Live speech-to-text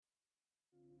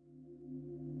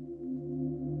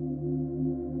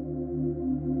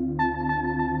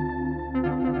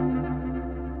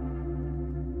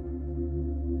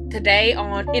Today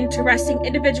on Interesting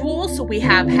Individuals, we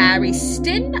have Harry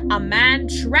Stin, a man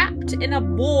trapped in a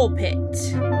ball pit.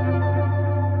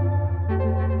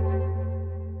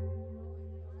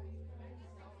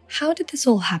 How did this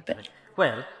all happen?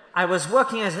 Well, I was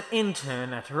working as an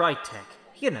intern at Tech,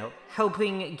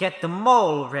 helping get the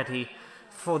mall ready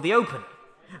for the opening,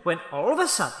 when all of a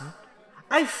sudden,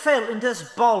 I fell into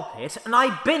this ball pit and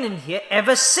I've been in here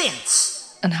ever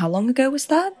since. And how long ago was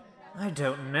that? I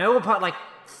don't know, about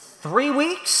 3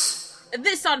 weeks?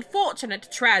 This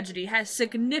unfortunate tragedy has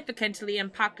significantly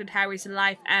impacted Harry's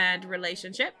life and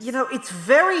relationships. It's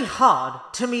very hard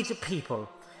to meet people.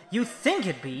 You think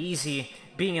it'd be easy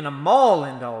being in a mall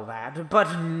and all that,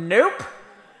 but nope.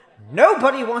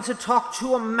 Nobody wants to talk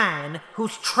to a man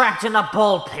who's trapped in a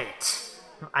ball pit.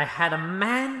 I had a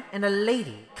man and a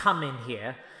lady come in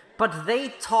here, but they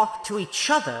talked to each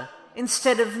other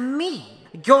instead of me,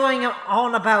 going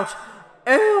on about,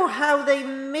 how they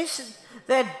miss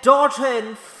their daughter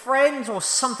and friends or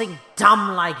something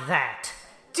dumb like that.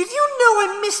 Did you know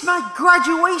I missed my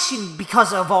graduation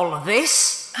because of all of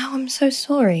this? Oh, I'm so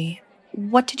sorry.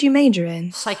 What did you major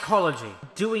in? Psychology.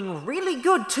 Doing really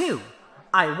good, too.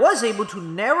 I was able to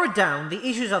narrow down the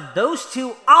issues of those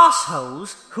two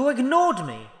assholes who ignored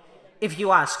me. If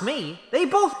you ask me, they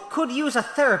both could use a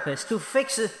therapist to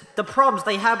fix the problems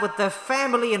they have with their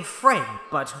family and friend,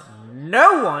 but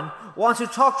no one wants to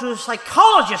talk to a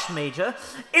psychologist major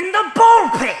in the ball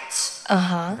pit!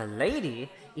 Uh-huh. The lady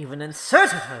even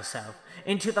inserted herself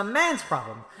into the man's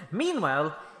problem.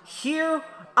 Meanwhile, here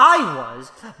I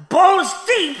was, balls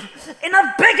deep in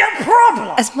a bigger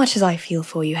problem! As much as I feel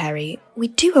for you, Harry, we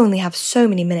do only have so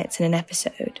many minutes in an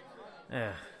episode.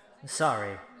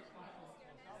 Sorry.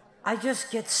 I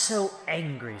just get so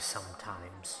angry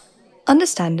sometimes.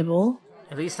 Understandable.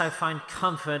 At least I find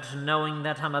comfort knowing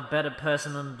that I'm a better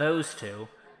person than those two.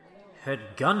 Heard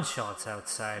gunshots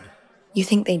outside. You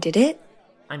think they did it?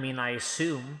 I mean, I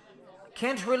assume.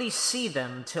 Can't really see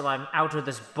them till I'm out of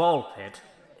this ball pit.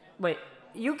 Wait,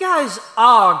 you guys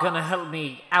are gonna help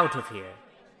me out of here,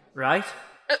 right?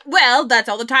 Well, that's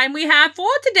all the time we have for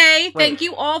today. Wait. Thank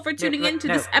you all for tuning in to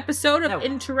this episode of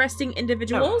Interesting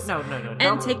Individuals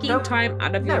and taking time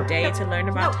out of your day to learn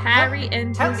about Harry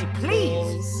and Help his me, please!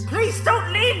 balls. Please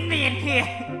don't leave me in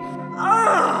here!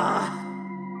 Ugh!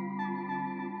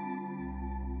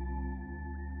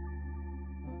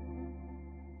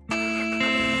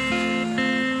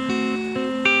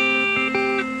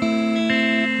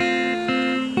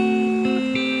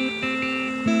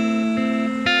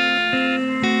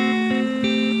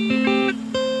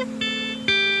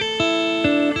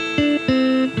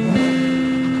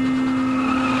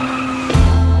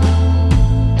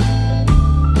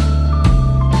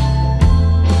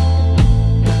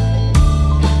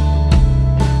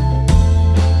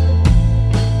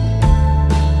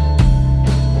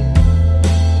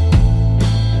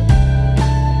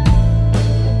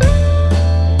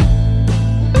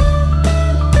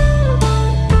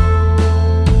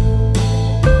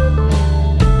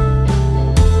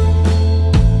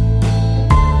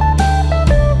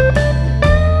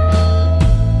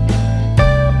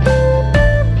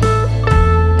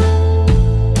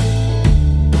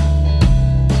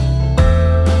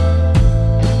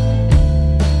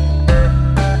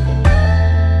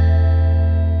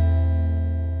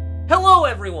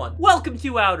 Welcome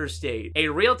to Outer State, a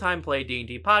real-time play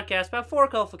D&D podcast about 4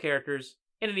 colorful characters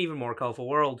in an even more colorful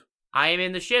world. I am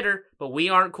in the shitter, but we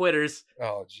aren't quitters.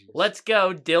 Oh, jeez. Let's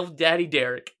go, Dilf Daddy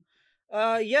Derek.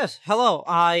 Yes, hello,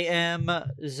 I am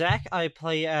Zach. I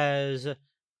play as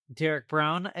Derek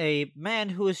Brown, a man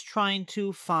who is trying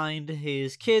to find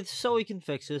his kids so he can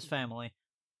fix his family.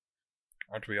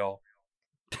 Aren't we all?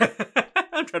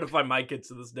 I'm trying to find my kids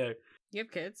to this day. You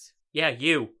have kids? Yeah,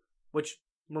 you. Which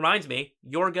reminds me,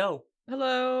 your go.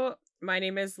 Hello, my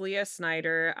name is Leah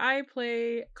Snyder. I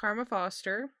play Karma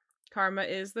Foster. Karma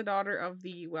is the daughter of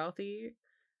the wealthy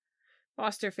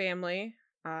Foster family.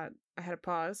 I had a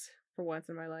pause for once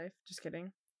in my life. Just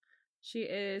kidding. She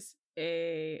is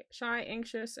a shy,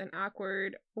 anxious, and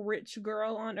awkward rich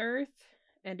girl on Earth,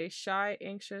 and a shy,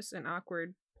 anxious, and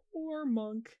awkward poor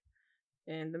monk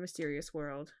in the mysterious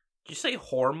world. Did you say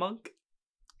whore monk?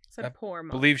 I said poor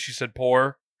monk. Believe she said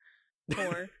poor.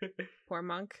 Poor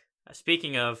monk.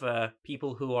 Speaking of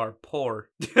people who are poor,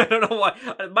 I don't know why.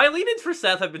 My lead-ins for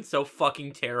Seth have been so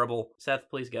fucking terrible. Seth,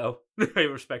 please go. I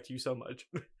respect you so much.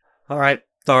 All right,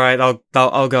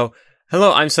 I'll go.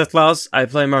 Hello, I'm Seth Laus. I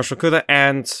play Marshall Kuda,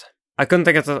 and I couldn't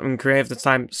think of something creative this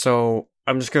time, so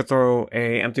I'm just gonna throw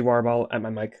a empty water bottle at my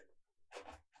mic.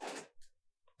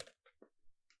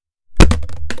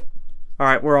 All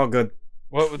right, we're all good.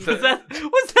 What was Was that? that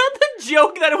the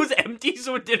joke that it was empty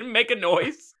so it didn't make a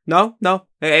noise? No.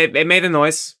 It made a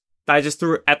noise. I just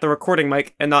threw it at the recording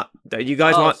mic and not. You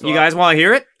guys want to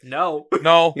hear it? No.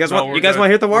 No. You guys no, want to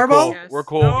hear the We're war ball? cool. Yes. We're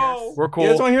cool. No. We're cool. You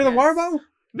guys want to hear the Yes. war ball?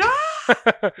 No!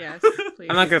 Yes, please.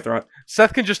 I'm not gonna throw it.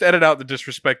 Seth can just edit out the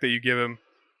disrespect that you give him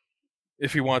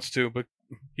if he wants to, but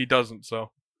he doesn't,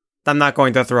 so. I'm not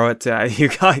going to throw it to you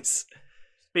guys.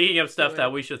 Speaking of stuff Do it.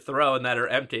 that we should throw and that are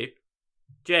empty,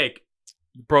 Jake.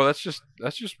 Bro, that's just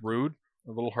rude.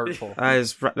 A little hurtful. That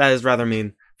is rather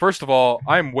mean. First of all,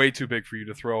 I'm way too big for you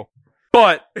to throw.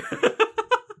 But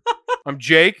I'm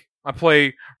Jake. I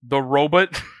play the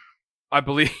robot. I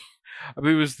believe it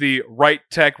was the Right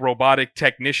Tech robotic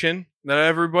technician that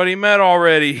everybody met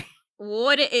already.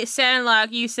 What did it sound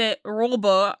like? You said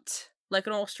robot, like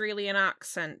an Australian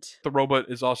accent. The robot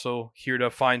is also here to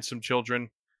find some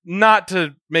children. Not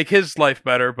to make his life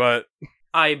better, but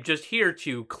I'm just here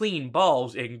to clean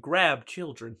balls and grab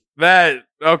children. that,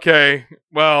 okay,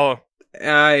 well,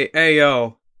 Hey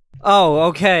yo. Oh,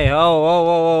 okay.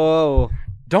 Oh.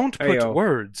 don't put Ayo.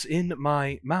 words in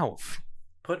my mouth.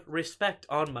 Put respect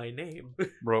on my name.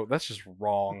 Bro, that's just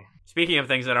wrong. Speaking of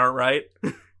things that aren't right.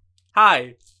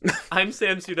 Hi, I'm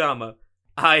Sam Sudama.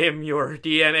 I am your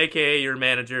DM, aka your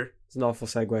manager. It's an awful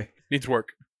segue. Needs work.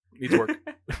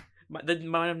 That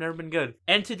might have never been good.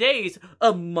 And today's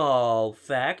a mall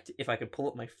fact, if I could pull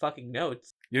up my fucking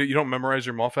notes. You don't memorize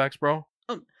your mall facts, bro?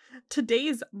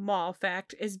 Today's mall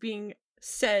fact is being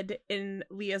said in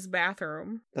Leah's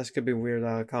bathroom. This could be weird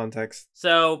out of context.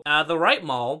 So, the Right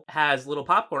Mall has little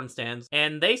popcorn stands,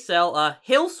 and they sell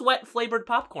Hill Sweat flavored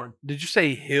popcorn. Did you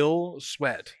say Hill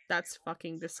Sweat? That's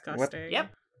fucking disgusting.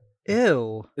 Yep.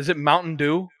 Ew. Is it Mountain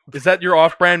Dew? Is that your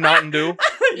off-brand Mountain Dew?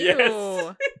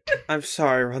 Ew. I'm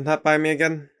sorry, run that by me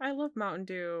again. I love Mountain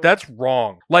Dew. That's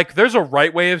wrong. Like, there's a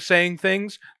right way of saying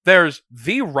things, there's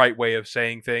the right way of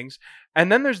saying things,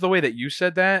 and then there's the way that you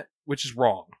said that, which is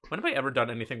wrong. When have I ever done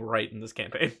anything right in this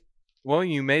campaign? Well,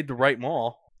 you made the right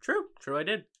mall. True, I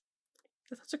did.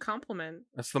 That's such a compliment.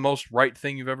 That's the most right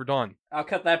thing you've ever done. I'll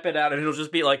cut that bit out and it'll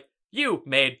just be like, you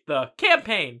made the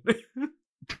campaign.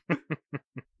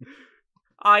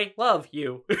 I love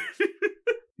you.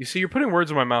 You see, you're putting words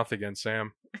in my mouth again,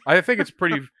 Sam. I think it's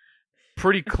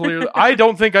pretty clear. I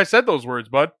don't think I said those words,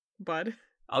 bud. Bud.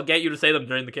 I'll get you to say them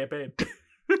during the campaign.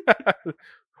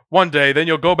 One day, then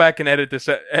you'll go back and edit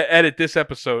this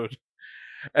episode,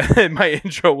 and my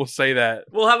intro will say that.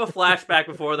 We'll have a flashback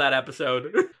before that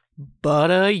episode.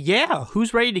 But yeah,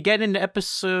 who's ready to get into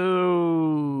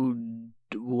episode?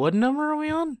 What number are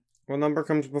we on? What number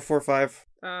comes before 5?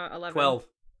 11. 12.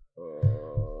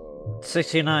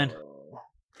 69.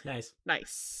 Nice.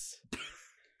 Nice.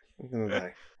 I'm gonna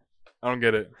die. I don't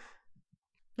get it.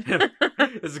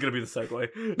 This is gonna be the segue.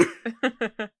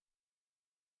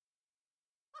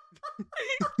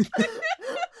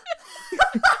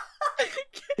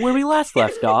 Where we last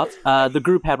left off, the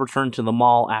group had returned to the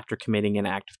mall after committing an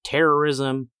act of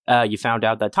terrorism. You found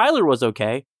out that Tyler was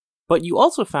okay, but you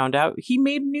also found out he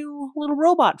made a new little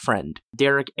robot friend.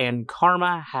 Derek and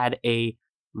Karma had a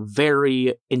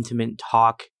very intimate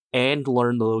talk and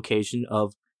learned the location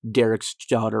of Derek's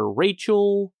daughter,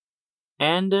 Rachel,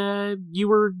 and you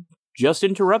were just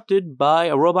interrupted by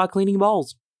a robot cleaning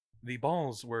balls. The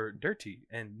balls were dirty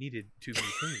and needed to be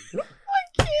cleaned.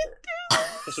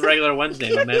 It's a regular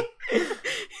Wednesday, my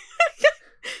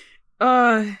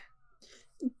man.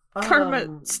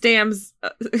 Karma stands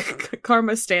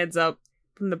up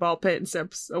from the ball pit and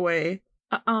steps away.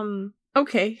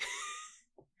 Okay.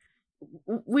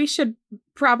 We should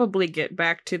probably get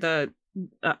back to the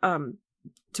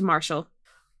to Marshall.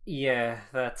 Yeah,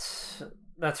 that's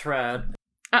rad.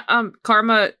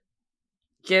 Karma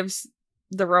gives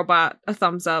the robot a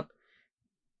thumbs up.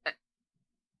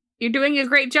 You're doing a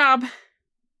great job.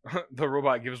 The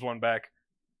robot gives one back.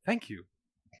 Thank you.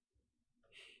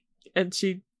 And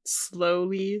she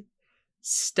slowly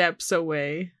steps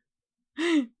away.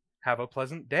 Have a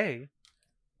pleasant day.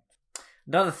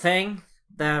 Another thing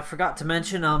that I forgot to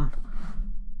mention,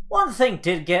 one thing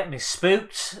did get me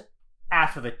spooked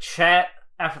after the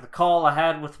call I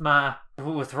had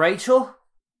with Rachel.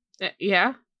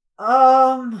 Yeah?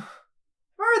 Remember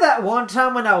that one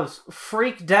time when I was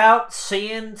freaked out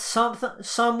seeing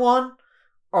someone?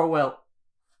 Or, well,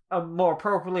 more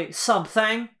appropriately,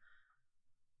 something?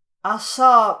 I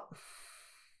saw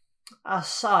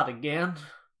it again,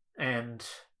 and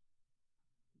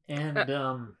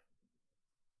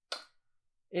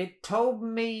it told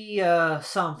me,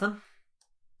 something,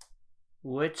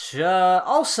 which,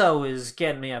 also is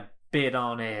getting me a bit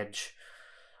on edge.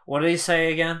 What did he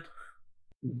say again?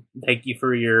 Thank you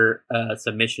for your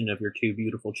submission of your two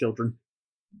beautiful children.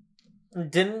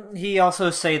 Didn't he also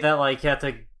say that, like, you have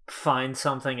to find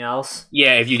something else?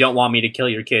 Yeah, if you don't want me to kill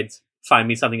your kids, find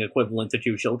me something equivalent to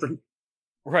 2 children.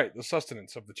 Right, the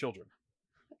sustenance of the children.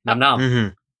 Nom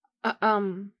nom.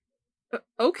 Mm-hmm.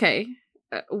 Okay.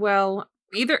 Well,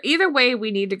 either way,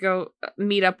 we need to go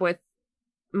meet up with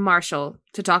Marshall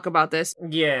to talk about this.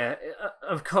 Yeah,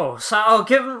 of course. I'll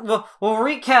give him. We'll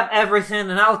recap everything,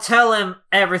 and I'll tell him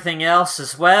everything else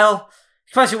as well.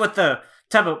 Especially with the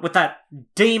with that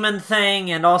demon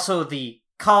thing, and also the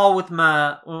call with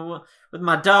my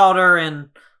daughter and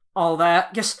all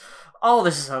that. Just all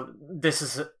this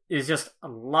is just a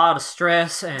lot of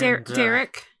stress. And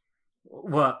Derek,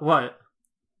 what?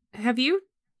 have you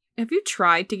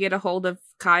tried to get a hold of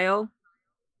Kyle?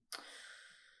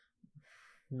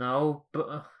 No,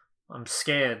 but I'm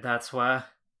scared. That's why.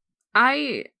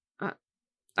 I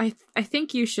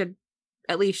think you should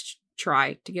at least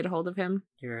try to get a hold of him.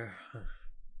 You're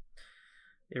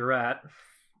right.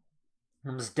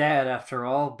 I'm his dad after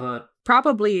all, but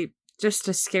Probably just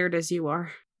as scared as you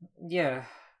are. yeah,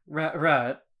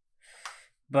 right.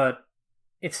 But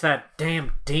it's that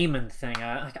damn demon thing.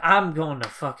 I'm going to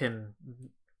fucking.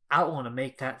 I want to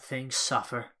make that thing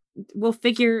suffer. We'll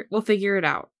figure it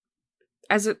out.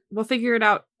 We'll figure it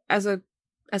out as a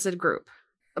group.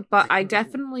 But I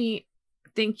definitely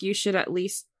think you should at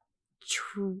least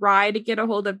try to get a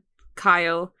hold of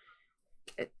Kyle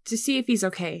to see if he's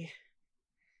okay.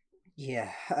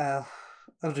 Yeah,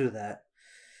 I'll do that.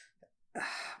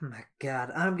 My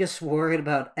God, I'm just worried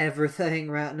about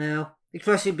everything right now.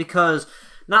 Especially because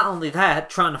not only that,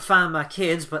 trying to find my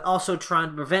kids, but also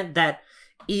trying to prevent that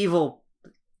evil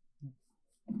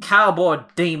cowboy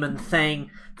demon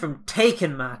thing from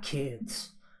taking my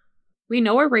kids. We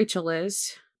know where Rachel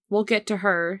is. We'll get to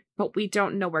her, but we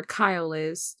don't know where Kyle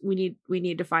is. We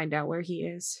need to find out where he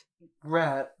is.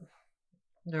 Right.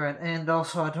 And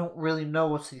also I don't really know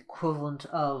what's the equivalent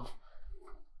of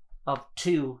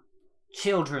 2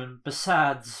 children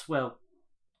besides, well,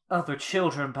 other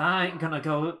children, but I ain't gonna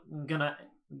go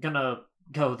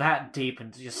that deep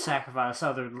and just sacrifice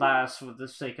other lives for the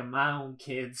sake of my own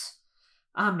kids.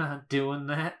 I'm not doing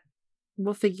that.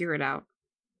 We'll figure it out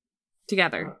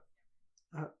together.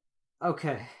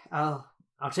 Okay, I'll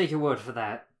take your word for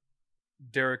that.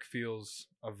 Derek feels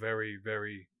a very,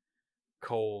 very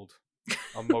cold,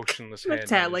 emotionless hand on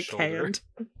his Metallic shoulder. hand.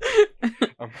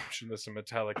 A motionless and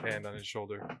metallic hand on his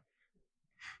shoulder.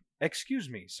 Excuse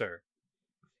me, sir.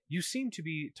 You seem to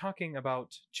be talking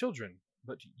about children,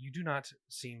 but you do not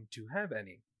seem to have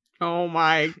any. Oh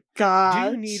my god.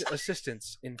 Do you need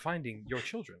assistance in finding your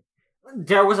children?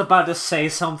 Dare was about to say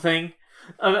something.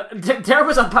 Dare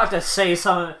was about to say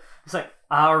something. It's like,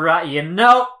 alright,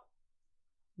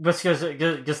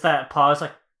 Just that pause,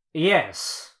 like,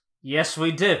 yes,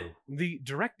 we do. The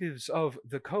directives of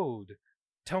the code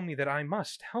tell me that I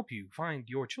must help you find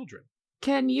your children.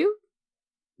 Can you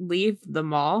leave the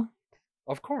mall?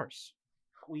 Of course.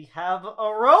 We have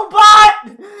a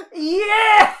robot!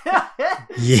 Yeah!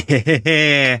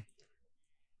 Yeah.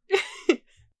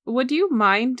 Would you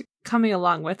mind coming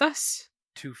along with us?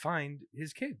 To find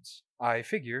his kids. I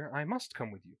figure I must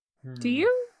come with you. Do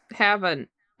you have a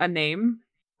name?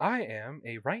 I am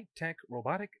a Right Tech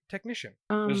robotic technician.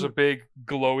 Um, There's a big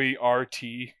glowy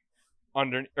RT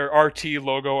RT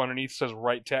logo underneath says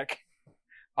Right Tech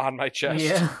on my chest.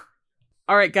 Yeah.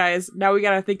 All right, guys. Now we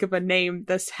gotta think of a name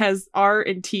that has R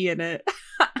and T in it.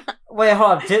 Wait,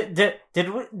 hold on. Did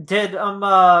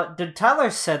Tyler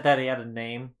said that he had a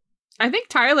name? I think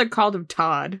Tyler called him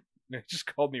Todd. He just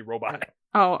called me Robot.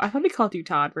 Oh, I thought he called you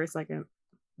Todd for a second.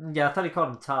 Yeah, I thought he called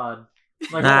him Todd.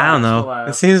 Like, I don't know.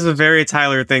 relax. It seems a very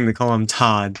Tyler thing to call him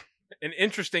Todd. An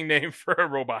interesting name for a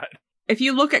robot. If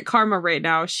you look at Karma right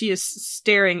now, she is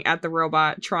staring at the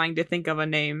robot, trying to think of a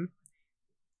name.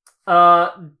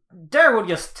 Dare would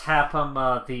just tap him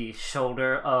the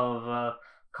shoulder of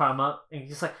Karma, and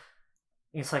he's like,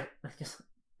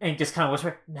 and just kind of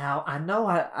whisper. Now I know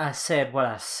I said what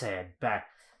I said back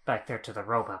there to the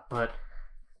robot, but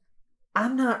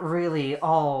I'm not really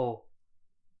all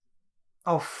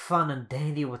fun and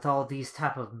dandy with all these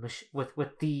type of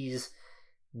with these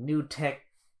new tech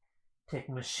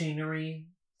machinery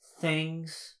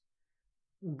things.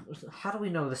 How do we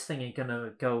know this thing ain't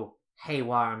gonna go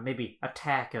haywire and maybe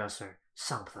attack us or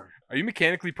something? Are you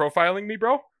mechanically profiling me,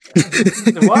 bro?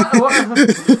 What?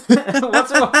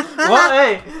 What?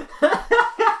 Hey.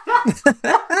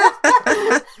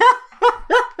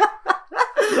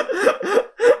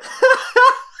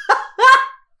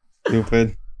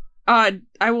 Stupid.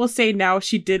 I will say now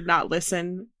she did not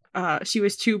listen. She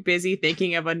was too busy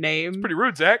thinking of a name. Pretty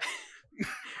rude, Zach.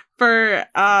 for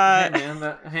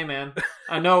Hey man,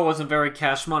 I know it wasn't very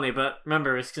cash money, but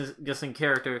remember, it's just in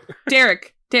character.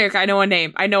 Derek, I know a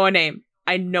name. I know a name.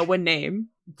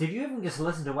 Did you even just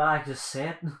listen to what I just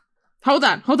said? Hold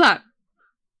on.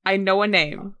 I know a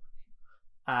name.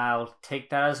 I'll take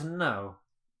that as a no.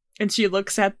 And she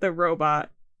looks at the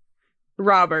robot.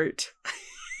 Robert.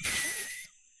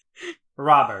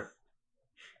 Robert.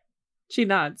 She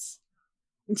nods.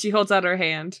 And she holds out her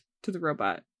hand to the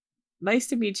robot. Nice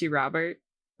to meet you, Robert.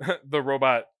 The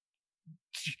robot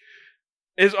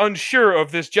is unsure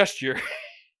of this gesture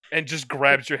and just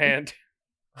grabs your hand.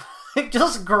 It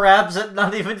just grabs it,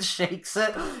 not even shakes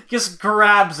it. Just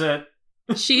grabs it.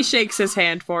 She shakes his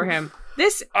hand for him.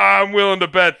 I'm willing to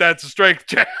bet that's a strength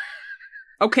check.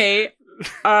 Okay.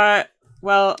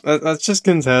 Well, let's just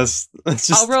contest.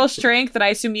 I'll roll strength, and I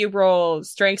assume you roll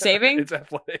strength saving? It's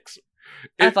athletics.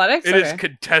 Athletics? It Okay. is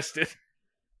contested.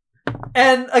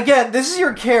 And again, this is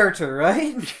your character,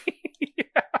 right?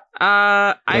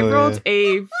 I rolled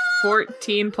a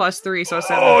 14 plus 3, so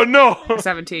Oh no!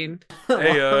 17.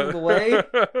 Hey, Along the way.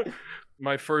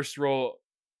 my first roll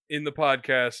in the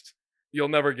podcast. You'll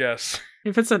never guess.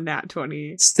 If it's a nat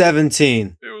 20.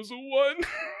 17. It was a 1.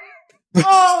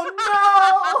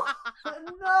 Oh no!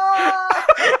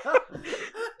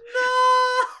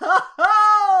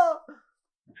 No!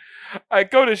 I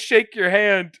go to shake your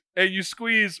hand, and you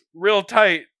squeeze real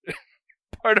tight.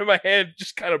 Part of my hand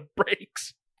just kind of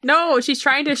breaks. No, she's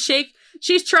trying to shake.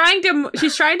 She's trying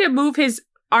to move his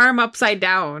arm upside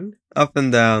down. Up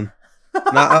and down.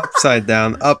 Not upside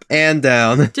down. Up and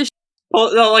down.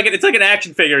 Well, no, like it's like an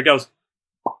action figure. It goes,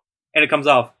 and it comes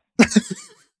off.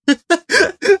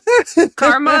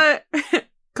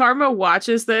 Karma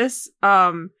watches this,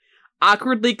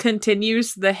 awkwardly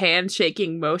continues the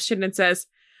handshaking motion and says,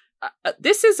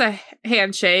 this is a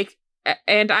handshake,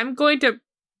 and I'm going to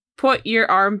put your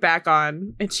arm back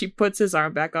on. And she puts his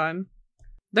arm back on.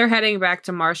 They're heading back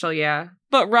to Marshall, yeah.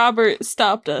 But Robert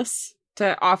stopped us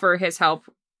to offer his help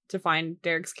to find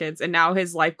Derek's kids, and now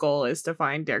his life goal is to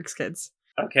find Derek's kids.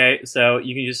 Okay, so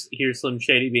you can just hear Slim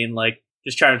Shady being like,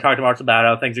 just trying to talk to Marshall about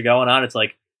how things are going on. It's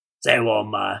like, say, well,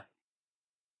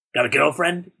 got a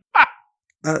girlfriend?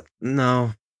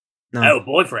 No. Oh,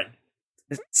 boyfriend.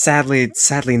 Sadly,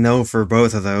 no for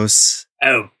both of those.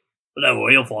 Oh, well, no,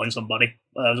 he'll find somebody.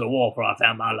 Well, there was a war before I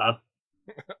found my love.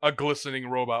 A glistening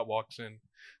robot walks in.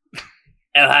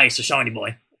 Oh, hey, it's a shiny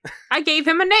boy. I gave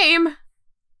him a name.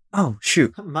 Oh,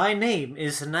 shoot. My name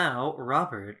is now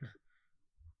Robert.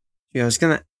 Yeah, I was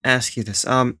gonna ask you this.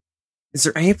 Is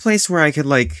there any place where I could,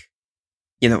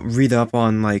 read up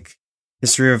on,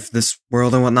 history of this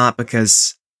world and whatnot?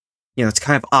 Because, it's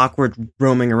kind of awkward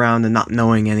roaming around and not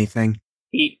knowing anything.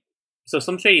 So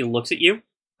Slim Shady looks at you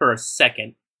for a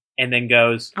second and then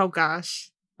goes, Oh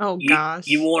gosh.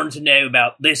 You wanted to know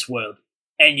about this world,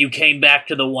 and you came back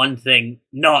to the one thing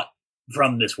not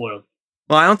from this world.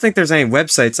 Well, I don't think there's any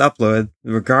websites uploaded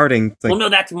regarding... well, no,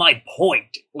 that's my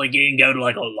point. Like, you can go to,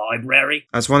 a library.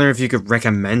 I was wondering if you could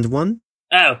recommend one?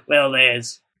 Oh, well,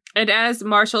 there's... And as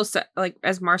Marshall's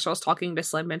talking to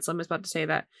Slim, and Slim is about to say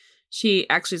that, she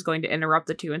actually is going to interrupt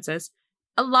the two and says,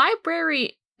 a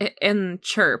library in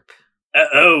Chirp.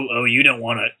 You don't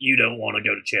want to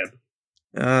go to Chirp.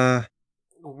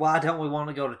 Why don't we want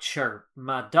to go to Chirp?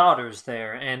 My daughter's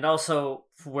there, and also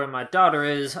where my daughter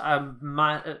is, I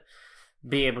might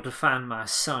be able to find my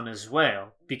son as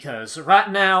well. Because right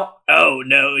now, oh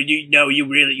no, you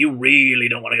really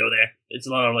don't want to go there. It's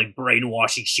a lot of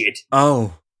brainwashing shit.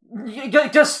 Oh,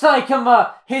 just like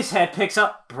his head picks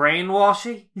up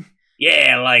brainwashing.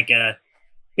 Yeah,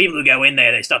 people who go in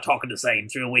there, they start talking the same.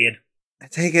 It's real weird. I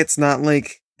take it's not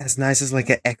as nice as an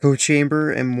echo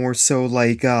chamber, and more so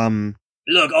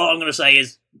Look, all I'm gonna say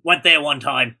is, went there one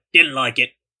time, didn't like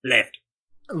it, left.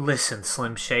 Listen,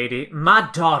 Slim Shady, my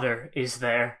daughter is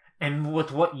there, and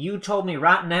with what you told me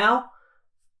right now,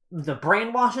 the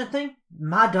brainwashing thing,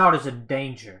 my daughter's in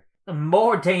danger.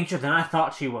 More danger than I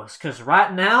thought she was, because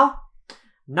right now,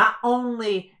 not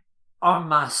only are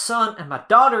my son and my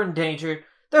daughter in danger,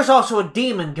 there's also a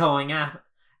demon going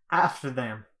after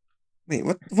them. Wait,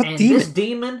 what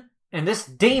demon? This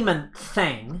demon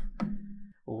thing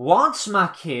wants my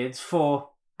kids for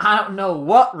I don't know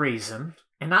what reason,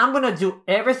 and I'm gonna do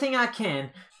everything I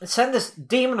can to send this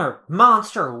demon or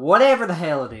monster or whatever the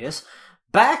hell it is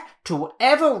back to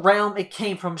whatever realm it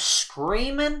came from,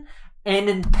 screaming and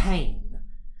in pain.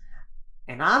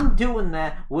 And I'm doing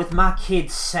that with my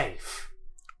kids safe.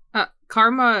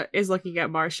 Karma is looking at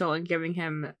Marshall and giving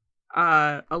him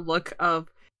a look of,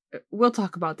 we'll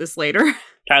talk about this later.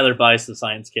 Tyler buys the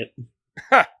science kit.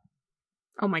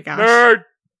 Oh my gosh. Nerd!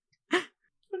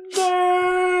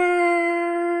 Nerd!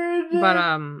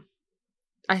 But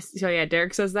so yeah,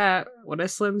 Derek says that. What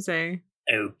does Slim say?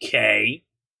 Okay.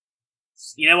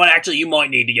 You know what? Actually, you might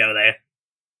need to go there.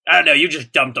 I don't know. You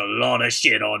just dumped a lot of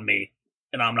shit on me,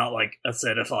 and I'm not like a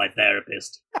certified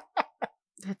therapist.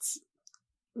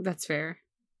 That's fair.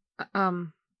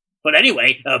 But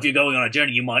anyway, if you're going on a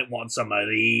journey, you might want some of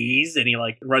these. And he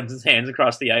like runs his hands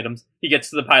across the items. He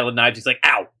gets to the pile of knives. He's like,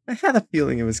 "Ow!" I had a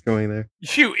feeling it was going there.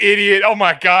 You idiot! Oh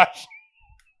my gosh!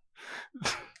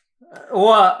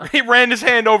 What? He ran his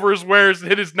hand over his wares and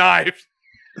hit his knife.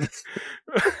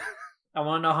 I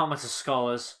want to know how much a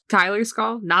skull is. Tyler's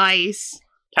skull? Nice.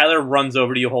 Tyler runs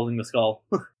over to you holding the skull.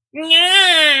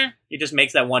 He just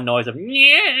makes that one noise of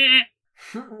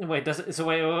Wait, does it? So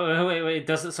wait.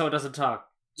 Does it? So it doesn't talk.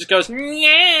 just goes.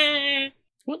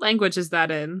 What language is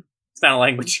that in? It's not a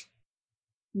language.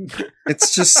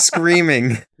 It's just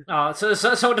screaming. Oh, so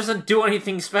it doesn't do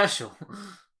anything special.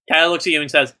 Tyler looks at you and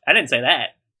says, "I didn't say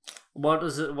that. What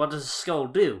does the skull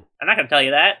do? I'm not gonna tell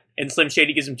you that." And Slim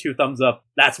Shady gives him 2 thumbs up.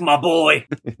 That's my boy.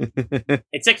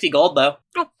 It's 60 gold though.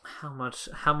 How much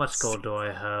gold do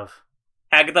I have?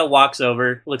 Agatha walks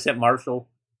over, looks at Marshall,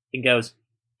 and goes,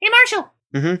 "Hey Marshall,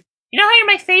 Mhm. You know how you're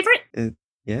my favorite?"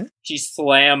 Yeah? She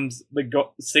slams the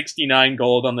 69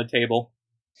 gold on the table.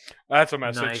 That's a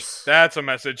message. Nice. That's a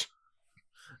message.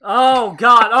 Oh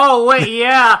God! Oh wait,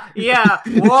 yeah.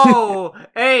 Whoa,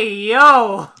 hey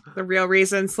yo. The real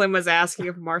reason Slim was asking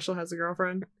if Marshall has a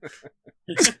girlfriend.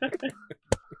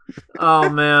 Oh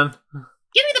man.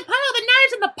 Give me the pile of the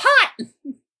knives in the pot!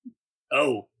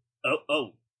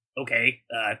 Okay.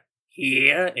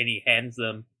 Here, and he hands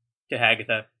them to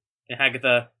Hagatha. And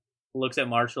Hagatha looks at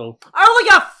Marshall. I only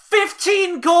got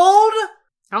 15 gold.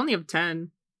 I only have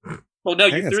 10. Well, no, I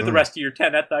you think threw that's the rest of your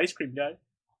 10 at the ice cream guy.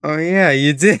 Oh yeah,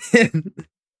 you did.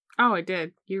 Oh, I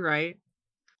did. You're right.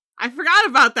 I forgot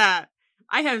about that.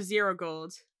 I have 0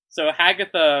 gold. So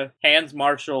Hagatha hands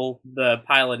Marshall the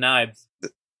pile of knives.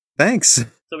 Thanks.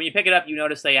 So when you pick it up, you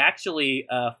notice they actually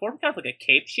form kind of like a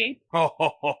cape shape.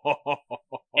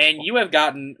 And you have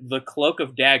gotten the Cloak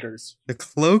of Daggers. The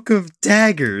Cloak of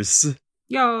Daggers.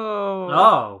 Yo.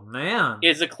 Oh man.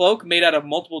 It's a cloak made out of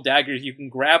multiple daggers. You can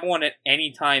grab one at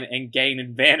any time and gain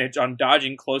advantage on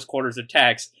dodging close quarters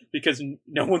attacks because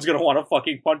no one's going to want to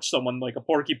fucking punch someone like a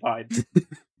porcupine.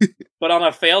 But on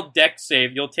a failed dex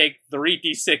save, you'll take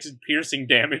 3d6 piercing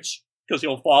damage because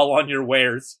you'll fall on your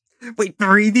wares. Wait,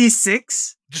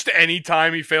 3d6? Just any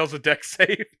time he fails a dex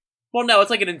save. Well, no, it's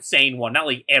like an insane one, not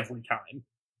like every time.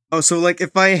 Oh, so like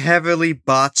if I heavily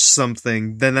botch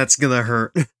something, then that's gonna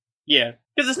hurt. Yeah,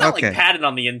 because it's not Okay. like padded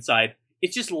on the inside.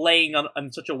 It's just laying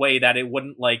on such a way that it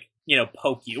wouldn't, like,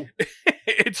 poke you.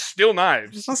 It's still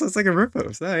knives. Also, it's like a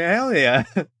riposte. Oh, yeah, hell yeah.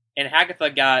 And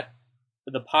Hagatha got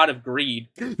the Pot of Greed,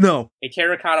 No. a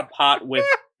terracotta pot with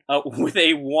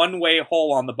a one-way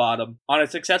hole on the bottom. On a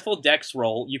successful dex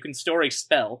roll, you can store a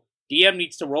spell. DM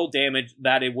needs to roll damage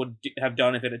that it would have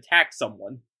done if it attacked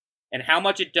someone, and how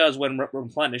much it does when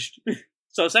replenished.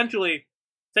 So essentially,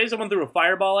 say someone threw a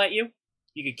fireball at you,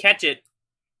 you could catch it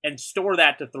and store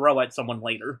that to throw at someone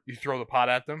later. You throw the pot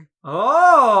at them.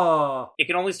 Oh. It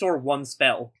can only store one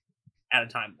spell at a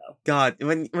time, though. God,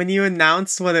 when you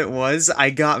announced what it was,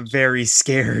 I got very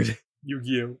scared.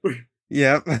 Yu-Gi-Oh!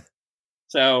 Yep.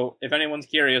 So, if anyone's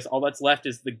curious, all that's left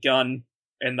is the gun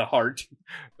and the heart.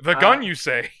 The gun, you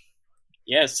say.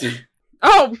 Yes.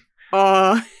 Oh!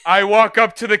 I walk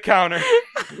up to the counter.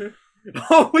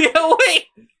 Oh, yeah, wait!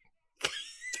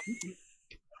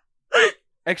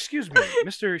 Excuse me,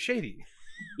 Mr. Shady.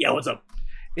 Yeah, what's up?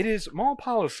 It is mall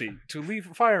policy to leave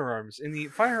firearms in the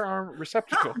firearm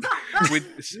receptacle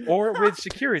with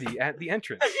security at the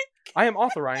entrance. I am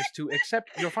authorized to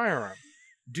accept your firearm.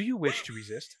 Do you wish to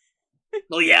resist?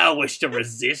 Well, yeah, I wish to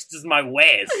resist is my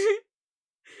wares.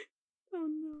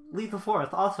 Leave the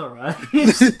fourth authorized.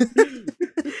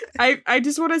 I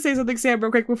just want to say something, Sam,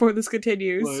 real quick before this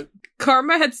continues. What?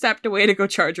 Karma had stepped away to go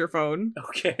charge her phone.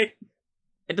 Okay.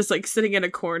 And just, sitting in a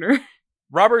corner.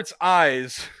 Robert's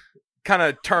eyes kind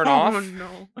of turn off Oh,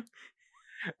 no.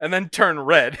 and then turn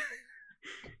red.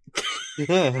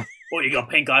 What, you got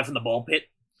pink eye from the ball pit?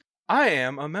 I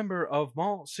am a member of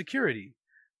mall security.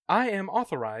 I am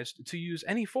authorized to use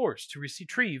any force to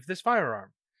retrieve this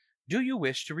firearm. Do you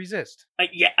wish to resist?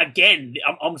 Yeah, again,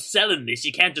 I'm selling this.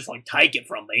 You can't just, take it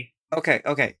from me. Okay.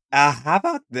 How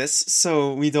about this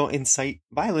so we don't incite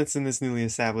violence in this newly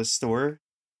established store?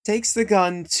 Takes the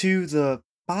gun to the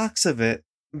box of it,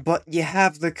 but you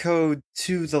have the code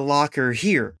to the locker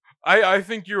here. I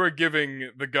think you are giving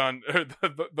the gun,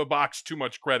 the box too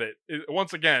much credit.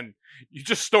 Once again, you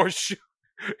just store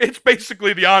it's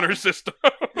basically the honor system.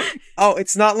 Oh,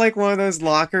 it's not like one of those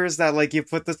lockers that like you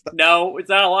put the. No, it's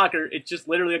not a locker. It's just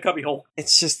literally a cubby hole.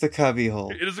 It's just the cubby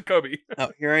hole. It is a cubby.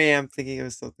 Oh, here I am thinking it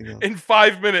was something else. In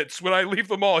 5 minutes, when I leave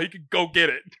the mall, he can go get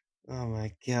it. Oh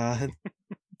my god.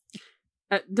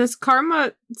 Does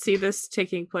Karma see this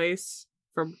taking place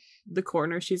from the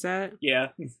corner she's at? Yeah,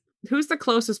 Who's the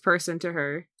closest person to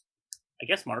her? I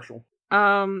guess Marshall.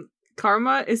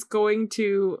 Karma is going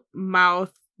to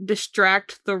mouth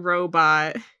distract the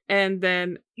robot, and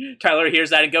then Tyler hears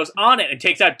that and goes on it and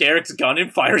takes out Derek's gun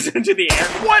and fires it into the air.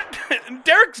 What?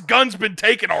 Derek's gun's been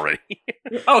taken already.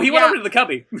 Oh, he went Yeah. over to the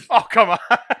cubby. Oh, come on.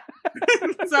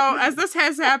 so as this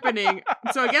has happening,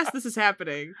 so I guess this is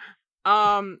happening.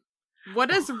 What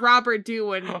does Robert do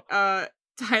when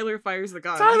Tyler fires the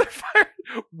gun? Tyler fired.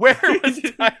 Where was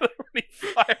Tyler when he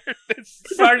fired this?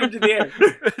 Fired into the air.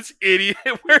 This idiot.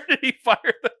 Where did he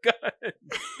fire the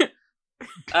gun?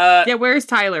 Yeah, where's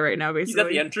Tyler right now, He's basically? at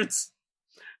the entrance.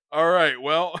 All right.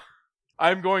 Well,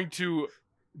 I'm going to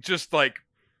just like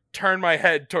turn my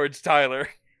head towards Tyler.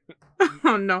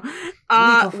 Oh no.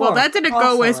 Legal Well, that form. didn't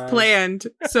go as Authorized. planned.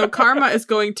 So Karma is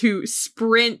going to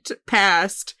sprint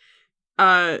past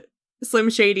Slim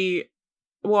Shady.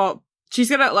 Well, she's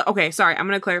gonna okay, sorry, I'm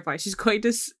gonna clarify. She's going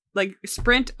to like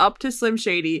sprint up to Slim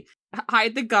Shady,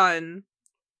 hide the gun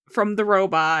from the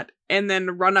robot, and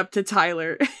then run up to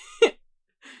Tyler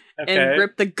Okay. and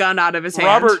rip the gun out of his hand.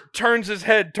 Robert turns his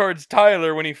head towards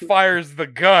Tyler when he fires the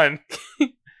gun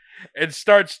and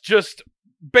starts just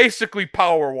basically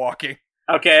power walking.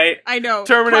 Okay. I know.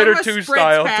 Terminator Karma 2 sprints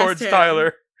style past towards him.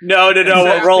 Tyler No.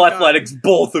 Grab Roll the gun. athletics,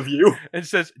 both of you. and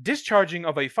says, discharging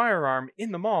of a firearm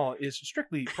in the mall is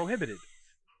strictly prohibited.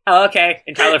 Oh, okay.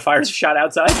 And Tyler fires a shot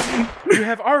outside. You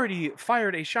have already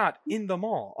fired a shot in the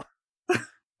mall.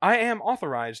 I am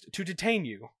authorized to detain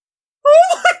you.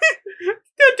 Oh my!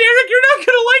 Derek, you're not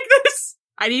gonna like this.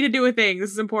 I need to do a thing.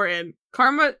 This is important.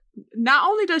 Karma, not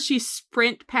only does she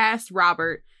sprint past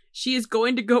Robert, she is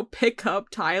going to go pick up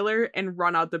Tyler and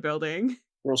run out the building.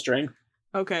 Roll strength.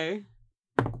 Okay.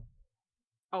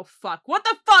 Oh, fuck. What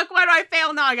the fuck? Why do I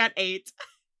fail now? I got 8.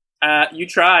 You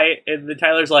try, and then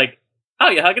Tyler's like, "Oh,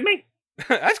 you hugging me?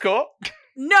 That's cool.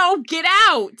 No, get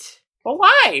out! Well,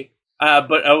 why?"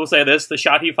 But I will say this: the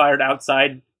shot he fired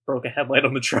outside broke a headlight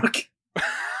on the truck.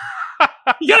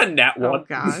 You got a nat Oh, one.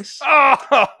 gosh.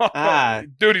 Ah.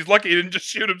 Dude, he's lucky he didn't just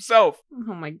shoot himself.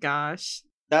 Oh, my gosh.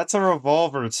 That's a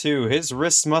revolver too. His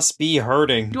wrists must be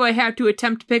hurting. Do I have to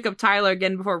attempt to pick up Tyler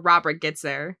again before Robert gets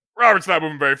there? Robert's not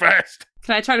moving very fast.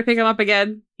 Can I try to pick him up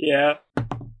again? Yeah.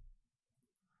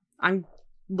 I'm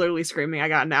literally screaming. I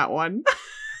got a nat 1.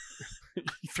 You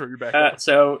throw your back up.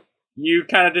 So you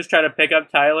kind of just try to pick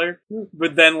up Tyler,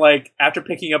 but then, like, after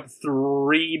picking up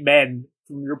 3 men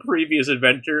from your previous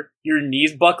adventure, your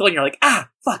knees buckle, and you're like, "Ah,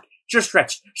 fuck! Should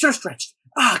have stretched.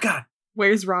 Ah, God!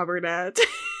 Where's Robert at?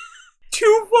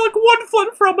 1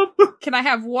 foot from him." Can I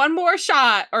have one more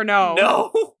shot or no?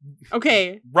 No.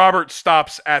 Okay. Robert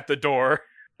stops at the door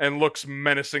and looks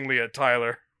menacingly at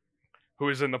Tyler, who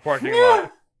is in the parking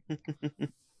lot.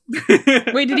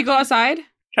 Wait, did he go outside?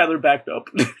 Tyler backed up.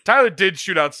 Tyler did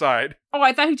shoot outside. Oh,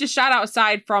 I thought he just shot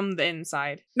outside from the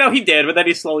inside. No, he did, but then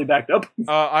he slowly backed up.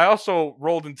 I also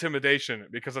rolled intimidation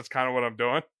because that's kind of what I'm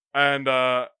doing. And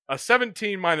a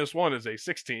 17 minus 1 is a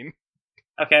 16.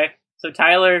 Okay, so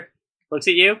Tyler looks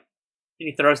at you, and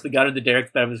he throws the gun into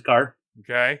Derek's bed of his car.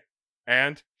 Okay?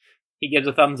 And He gives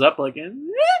a thumbs up, like,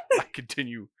 I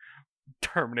continue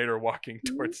Terminator walking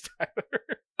towards Tyler.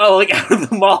 oh, like out of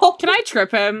the mall? Can I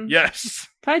trip him? Yes.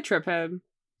 Can I trip him?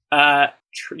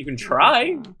 You can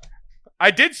try.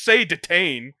 I did say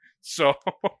detain, so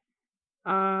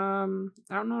I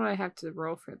don't know what I have to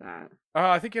roll for that.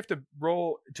 I think you have to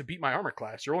roll to beat my armor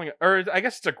class. You're rolling, or I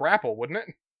guess it's a grapple, wouldn't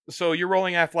it? So you're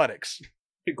rolling athletics.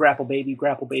 Grapple baby,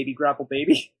 grapple baby, grapple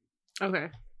baby. Okay.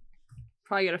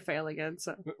 Probably gonna fail again,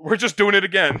 so. We're just doing it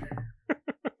again.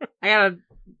 I got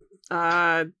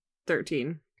a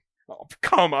 13. Oh,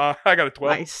 come on. I got a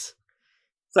 12. Nice.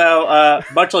 So,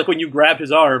 much like when you grabbed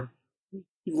his arm,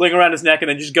 you fling around his neck and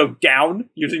then just go down,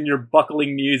 using your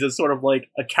buckling knees as sort of like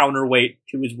a counterweight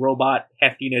to his robot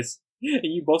heftiness.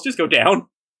 And you both just go down.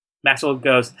 Maxwell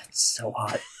goes, "That's so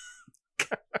hot."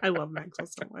 I love Maxwell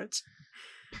so much.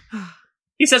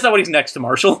 He says that when he's next to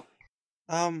Marshall.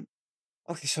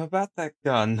 Okay, so about that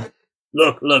gun.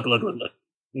 Look. And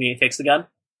he takes the gun,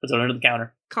 puts it under the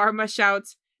counter. Karma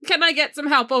shouts, "Can I get some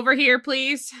help over here,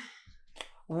 please?"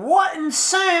 What in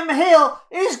Sam Hill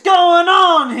is going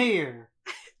on here?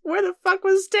 Where the fuck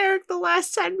was Derek the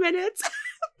last 10 minutes?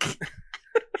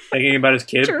 Thinking about his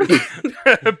kid. True.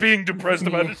 Being depressed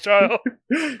about his child.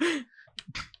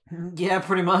 Yeah,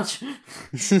 pretty much.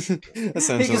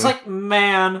 Essentially. He's like,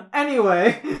 man.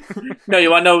 Anyway. No,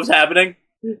 you want to know what's happening?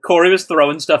 Corey was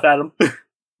throwing stuff at him.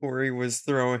 Corey was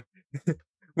throwing.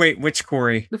 Wait, which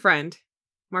Corey? The friend.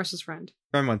 Marshall's friend.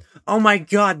 Front one. Oh my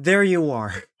god, there you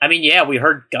are. I mean, yeah, we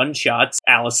heard gunshots,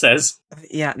 Alice says.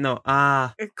 Yeah, no,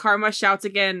 Karma shouts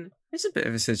again, it's a bit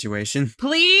of a situation.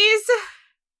 please?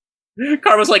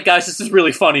 Karma's like, guys, this is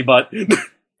really funny, but...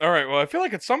 All right, well, I feel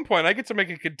like at some point I get to make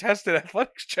a contested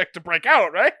athletics check to break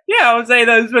out, right? yeah, I would say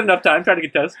there's been enough time. Try to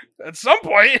contest. At some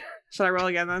point. Should I roll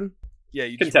again then? Yeah,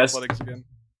 you Contest. just roll athletics again.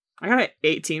 I got an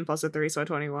 18 plus a 3, so a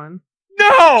 21.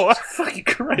 No! Fucking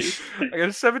Christ. I got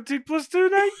a 17 plus 2,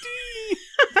 19!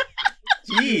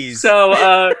 Jeez.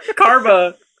 So,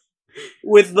 Karma,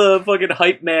 with the fucking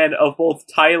hype man of both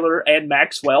Tyler and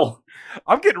Maxwell,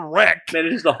 I'm getting wrecked.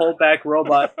 manages to hold back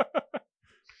Robot.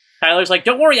 Tyler's like,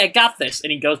 don't worry, I got this.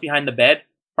 And he goes behind the bed,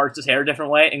 parts his hair a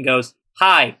different way, and goes,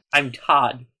 hi, I'm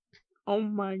Todd. Oh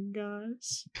my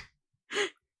gosh.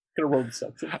 Gonna roll the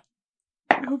section.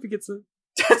 I hope he gets a...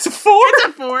 That's a 4! It's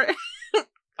a 4!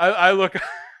 I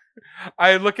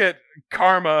look at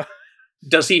Karma.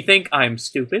 Does he think I'm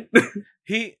stupid?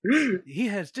 He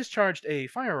has discharged a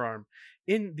firearm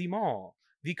in the mall.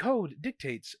 The code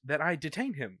dictates that I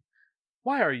detain him.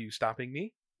 Why are you stopping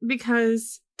me?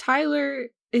 Because Tyler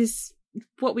is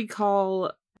what we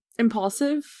call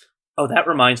impulsive. Oh, that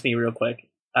reminds me real quick.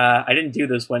 I didn't do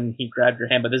this when he grabbed your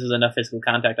hand, but this is enough physical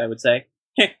contact, I would say.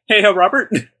 Hey, Robert.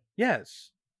 Yes.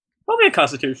 Roll me a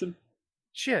Constitution.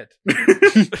 Shit.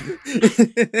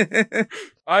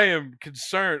 I am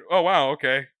concerned. Oh, wow,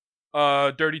 okay.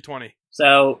 Dirty 20.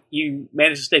 So you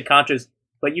manage to stay conscious,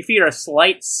 but you feel a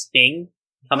slight sting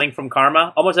coming from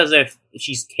Karma, almost as if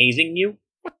she's tasing you.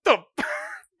 What the?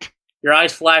 Your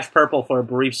eyes flash purple for a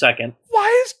brief second.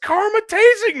 Why is Karma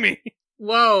tasing me?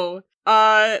 Whoa.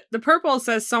 The purple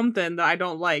says something that I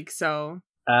don't like, so...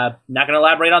 Not gonna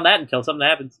elaborate on that until something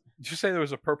happens. Did you say there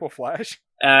was a purple flash?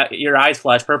 Your eyes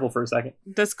flash purple for a second.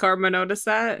 Does Karma notice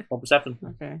that? Roll perception.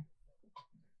 Okay.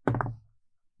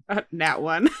 Nat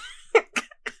 1.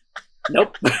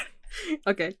 Nope.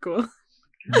 Okay, cool.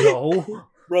 No.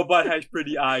 Robot has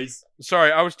pretty eyes.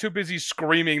 Sorry, I was too busy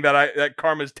screaming that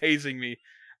Karma's tasing me.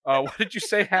 What did you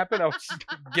say happened? I was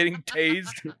getting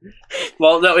tased,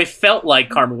 Well, no, it felt like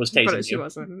Karma was tasing But she you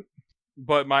wasn't.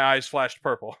 but my eyes flashed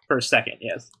purple. for a second,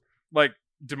 yes. Like,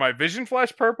 did my vision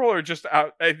flash purple or just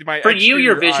out? My For you,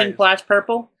 your exterior vision eyes? flashed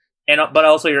purple, but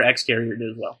also your exterior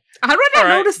did as well. How did I not All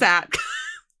right. notice that?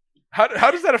 How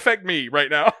does that affect me right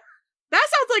now? That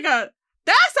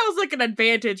sounds like an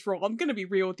advantage roll. I'm gonna be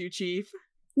real with you, Chief.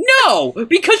 No,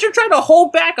 because you're trying to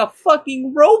hold back a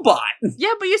fucking robot.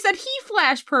 Yeah, but you said he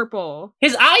flashed purple.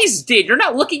 His eyes did. You're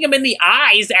not looking him in the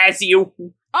eyes as you.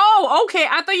 Oh, okay.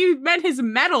 I thought you meant his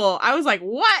metal. I was like,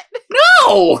 what?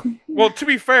 No! Well, to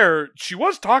be fair, she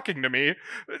was talking to me.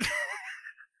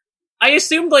 I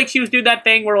assumed, like, she was doing that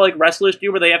thing where, like, wrestlers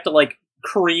do where they have to, like,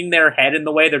 careen their head in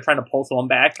the way they're trying to pull someone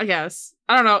back. I guess.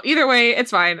 I don't know. Either way,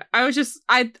 it's fine. I was just,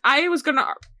 I was gonna...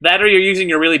 That or you're using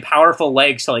your really powerful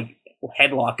legs to, like,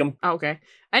 headlock him. Oh, okay.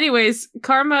 Anyways,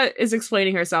 Karma is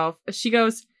explaining herself. She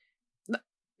goes,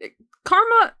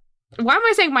 Karma, why am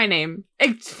I saying my name?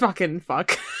 Fucking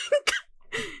fuck.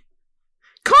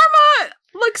 Karma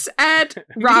looks at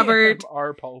Robert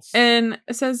Our pulse. and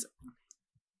says,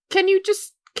 can you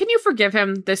forgive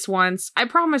him this once? I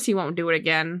promise he won't do it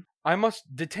again. I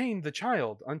must detain the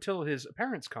child until his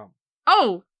parents come.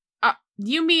 Oh,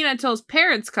 you mean until his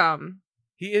parents come?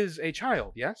 He is a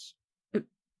child, yes?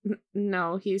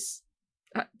 No, he's...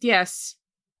 yes.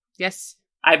 Yes.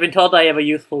 I've been told I have a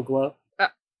youthful glow.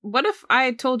 What if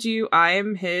I told you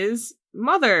I'm his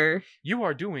mother? You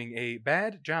are doing a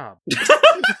bad job.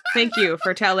 Thank you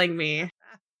for telling me.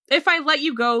 If I let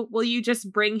you go, will you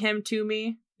just bring him to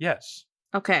me? Yes.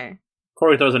 Okay.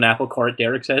 Corey throws an apple core at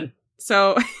Derek's head.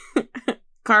 So,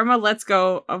 Karma lets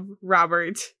go of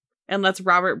Robert and lets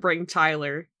Robert bring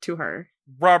Tyler to her.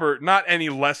 Robert, not any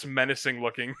less menacing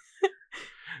looking,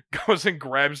 goes and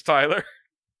grabs Tyler.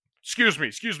 Excuse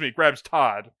me, grabs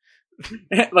Todd.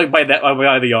 Like by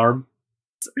the arm.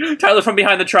 Tyler from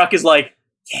behind the truck is like,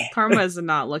 yeah. Karma is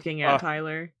not looking at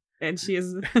Tyler, and she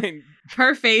is...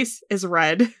 her face is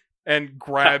red. And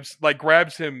grabs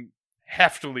him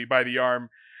heftily by the arm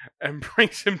and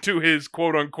brings him to his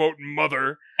quote-unquote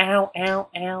mother. Ow, ow,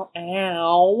 ow,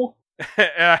 ow.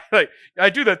 And I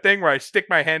do that thing where I stick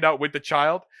my hand out with the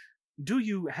child. Do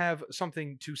you have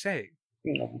something to say?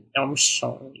 I'm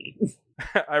sorry.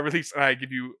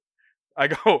 I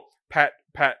go pat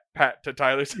to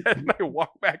Tyler's head, and I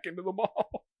walk back into the mall.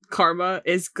 Karma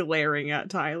is glaring at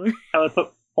Tyler. Tyler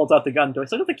pulls out the gun. Do I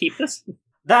still have to keep this?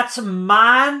 That's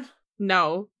mine?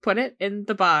 No, put it in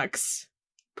the box.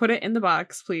 Put it in the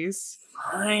box, please.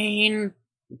 Fine.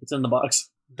 It's in the box.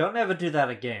 Don't ever do that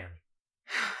again.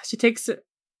 She takes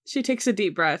a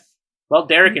deep breath. Well,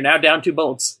 Derek, you're now down 2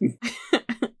 bullets.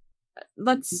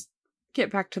 Let's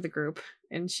get back to the group.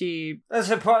 And she That's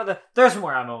important. There's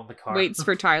more ammo in the car. waits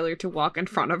for Tyler to walk in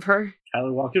front of her.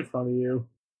 Tyler walked in front of you.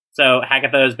 So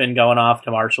Hagatha has been going off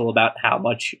to Marshall about how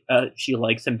much she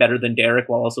likes him better than Derek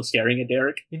while also staring at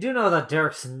Derek. You do know that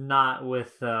Derek's not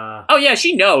with, Oh yeah,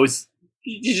 she knows.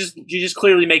 She's just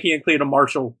clearly making it clear to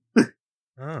Marshall.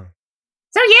 Oh.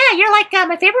 So yeah, you're like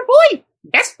my favorite boy.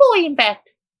 Best boy, in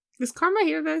fact. Does Karma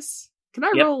hear this? Can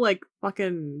I Yep. roll, like,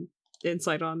 fucking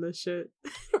insight on this shit?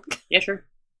 Yeah, sure.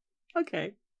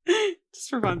 Okay. Just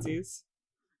for funsies.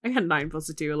 I got 9 plus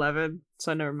a 2, 11,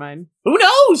 so never mind. Who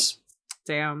knows?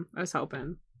 Damn, I was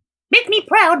hoping. Make me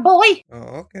proud, boy.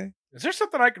 Oh, okay. Is there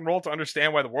something I can roll to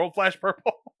understand why the world flashed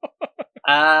purple?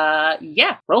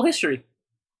 Yeah. Roll history.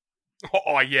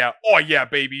 Oh yeah,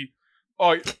 baby.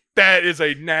 Oh, that is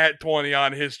a nat 20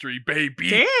 on history, baby.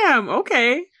 Damn,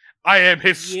 okay. I am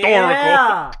historical.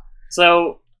 Yeah!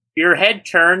 So your head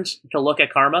turns to look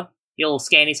at Karma. You little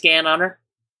scanny scan on her,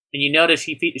 and you notice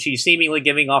she's seemingly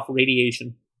giving off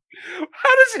radiation.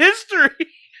 How does history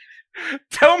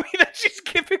tell me that she's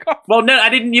giving off? Well, no, I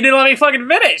didn't. You didn't let me fucking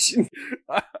finish.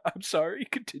 I'm sorry.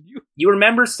 Continue. You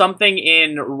remember something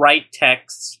in Right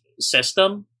Tech's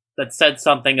system that said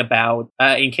something about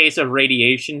in case of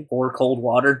radiation or cold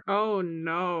water. Oh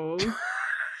no.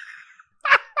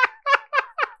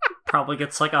 Probably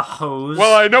gets like a hose.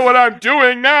 Well, I know what I'm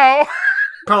doing now.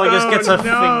 Probably just Oh, gets a no.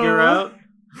 finger out.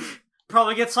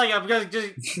 Probably gets like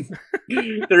just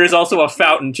There is also a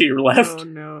fountain to your left. Oh A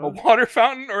no. water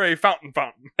fountain or a fountain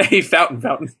fountain? A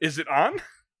fountain. Is it on?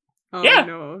 Oh Yeah.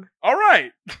 no. All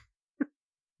right.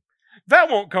 That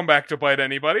won't come back to bite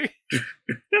anybody.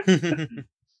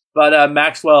 But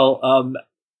Maxwell,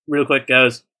 real quick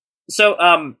goes. So,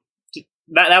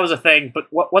 that was a thing. But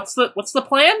what's the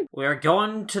plan? We're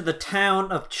going to the town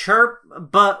of Chirp,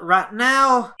 but right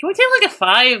now, Can we take like a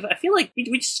 5? I feel like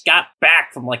we just got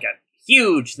back from like a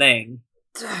huge thing.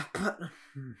 but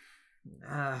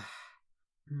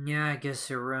yeah, I guess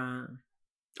you're right.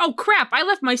 Oh crap, I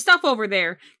left my stuff over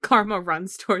there. Karma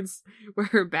runs towards where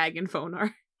her bag and phone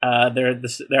are.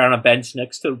 They're on a bench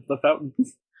next to the fountain.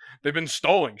 They've been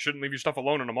stolen. Shouldn't leave your stuff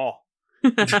alone in a mall.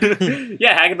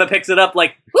 Yeah, Hagatha picks it up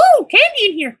like, woo, candy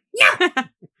in here. Yeah.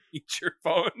 Eat your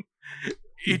phone.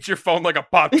 Eat your phone like a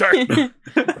Pop-Tart.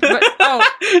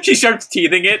 She starts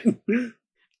teething it.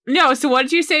 No, so what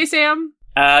did you say, Sam?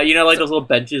 You know, like those little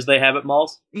benches they have at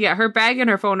malls. Yeah, her bag and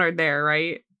her phone are there,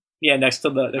 right? Yeah, next to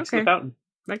the Okay. fountain.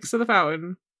 Next to the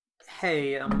fountain.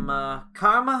 Hey,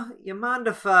 Karma, you mind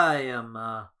if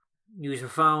I use your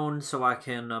phone so I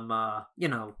can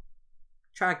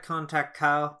try to contact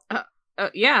Kyle?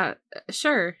 Yeah,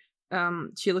 sure.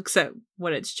 She looks at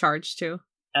what it's charged to.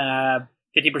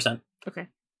 50%. Okay.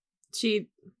 You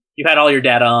had all your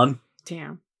data on.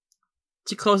 Damn.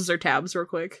 She closes her tabs real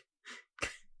quick.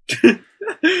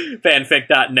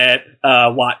 Fanfic.net,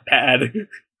 Wattpad.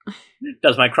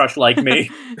 Does my crush like me?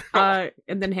 And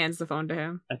then hands the phone to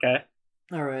him. Okay.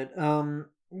 All right.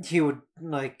 He would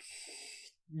like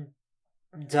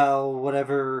dial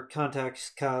whatever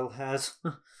contacts Kyle has.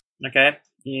 Okay.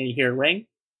 You hear a ring.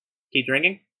 Keeps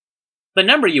ringing. The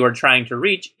number you are trying to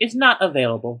reach is not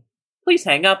available. Please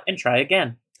hang up and try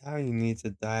again. Now you need to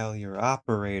dial your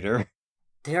operator.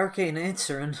 Derek ain't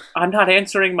answering. I'm not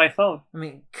answering my phone. I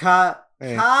mean,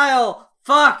 Hey. Kyle!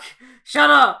 Fuck! Shut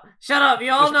up! Shut up!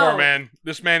 You all This know. poor man.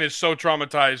 This man is so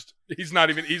traumatized. He's not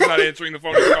answering the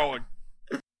phone he's calling.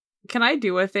 Can I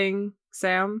do a thing,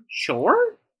 Sam?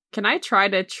 Sure. Can I try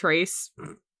to trace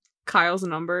Kyle's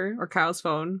number or Kyle's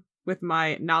phone with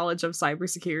my knowledge of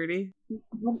cybersecurity?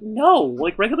 No,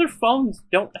 like regular phones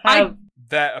don't have.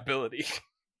 That ability.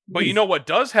 But you know what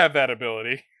does have that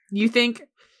ability? Do you think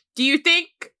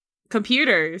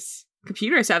computers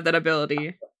have that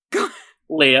ability?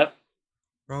 Leah,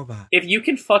 Robot. if you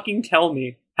can fucking tell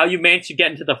me how you managed to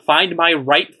get into the Find My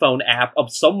Right phone app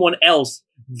of someone else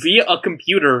via a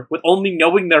computer with only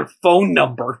knowing their phone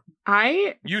number.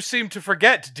 You seem to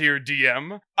forget, dear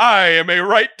DM. I am a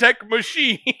right tech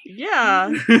machine.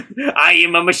 Yeah. I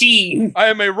am a machine. I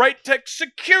am a right tech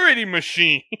security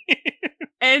machine.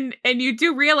 And you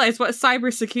do realize what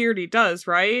cybersecurity does,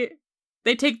 right?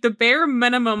 They take the bare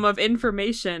minimum of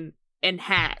information and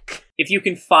hack. If you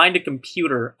can find a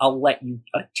computer, I'll let you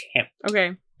attempt.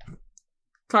 Okay.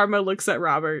 Karma looks at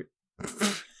Robert.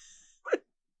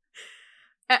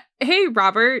 Hey,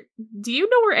 Robert, do you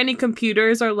know where any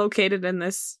computers are located in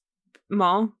this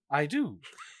Mall? I do.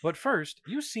 But first,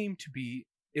 you seem to be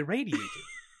irradiated.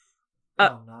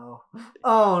 Oh no.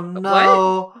 Oh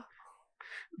no.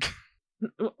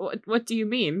 What do you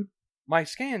mean? My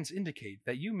scans indicate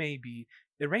that you may be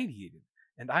irradiated,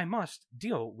 and I must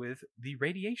deal with the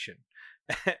radiation.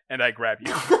 And I grab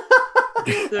you.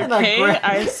 Okay,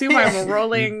 I assume I'm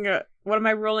rolling. What am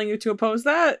I rolling to oppose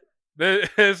that?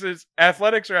 This is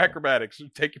athletics or acrobatics.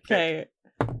 Take your pick. Okay.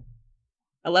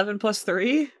 11 plus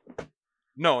 3?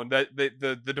 No,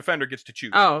 the defender gets to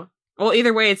choose. Oh. Well,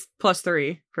 either way, it's plus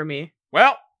 3 for me.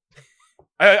 Well,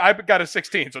 I got a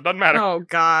 16, so it doesn't matter. Oh,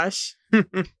 gosh.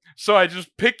 So I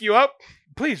just pick you up.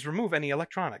 Please remove any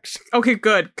electronics. Okay,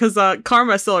 good, because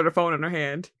Karma still had her phone in her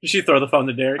hand. Did she throw the phone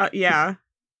to Derek? Yeah.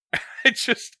 I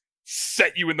just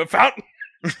set you in the fountain.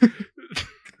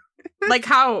 Like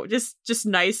how? Just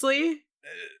nicely?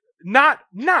 Not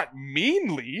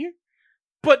meanly,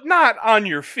 but not on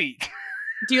your feet.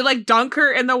 Do you like dunk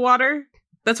her in the water?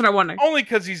 That's what I want to. Only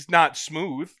because he's not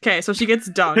smooth. Okay, so she gets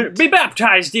dunked. Be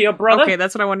baptized, dear brother. Okay,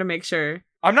 that's what I want to make sure.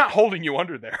 I'm not holding you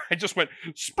under there. I just went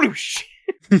sploosh.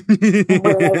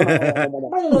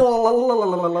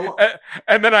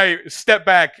 And then I step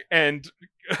back and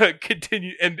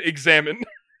continue and examine.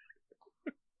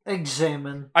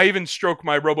 Examine. I even stroke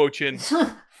my robo chin. So,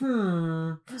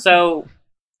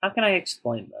 how can I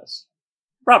explain this?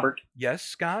 Robert.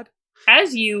 Yes, God?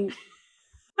 As you...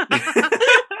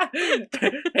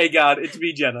 Hey God, it's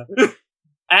me, Jenna.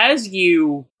 As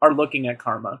you are looking at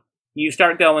Karma, you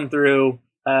start going through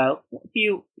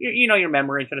your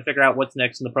memory, trying to figure out what's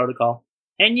next in the protocol,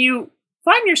 and you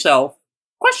find yourself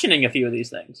questioning a few of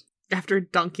these things. After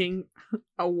dunking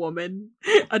a woman,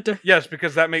 Yes,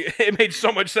 because it made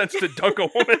so much sense to dunk a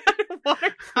woman.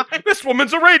 This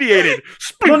woman's irradiated.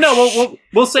 Well, no,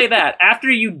 we'll say that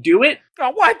after you do it.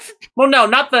 Oh, what? Well, no,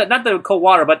 not the cold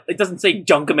water, but it doesn't say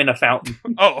dunk him in a fountain.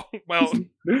 Oh, well,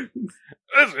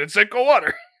 it's in cold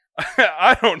water.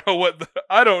 I don't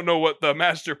know what the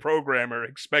master programmer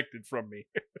expected from me.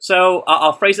 So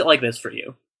I'll phrase it like this for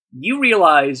you. You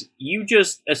realize you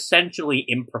just essentially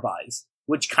improvised,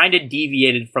 which kind of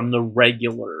deviated from the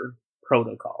regular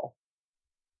protocol.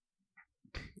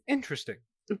 Interesting.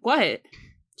 What?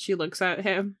 She looks at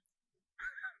him.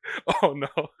 Oh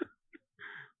no.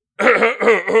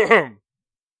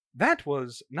 That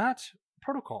was not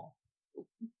protocol.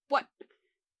 What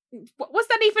was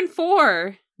that even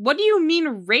for? What do you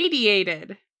mean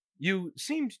radiated? You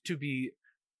seemed to be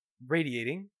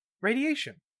radiating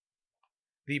radiation.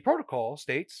 The protocol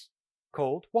states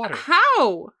cold water.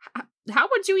 How? How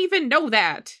would you even know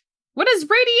that? What does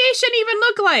radiation even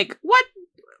look like? What?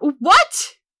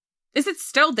 Is it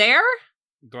still there?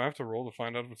 Do I have to roll to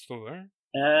find out if it's still there?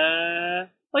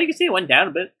 Well, you can see it went down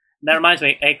a bit. That reminds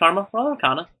me. Hey, Karma, roll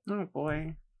Arcana. Oh,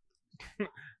 boy.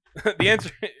 The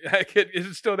answer is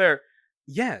it still there?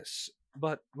 Yes,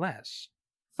 but less.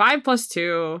 5 plus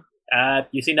 2.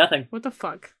 You see nothing. What the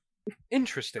fuck?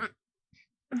 Interesting.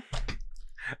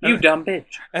 You dumb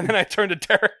bitch. And then I turn to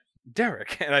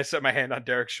Derek, and I set my hand on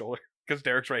Derek's shoulder, because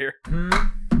Derek's right here.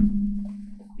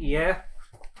 Yeah?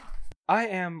 I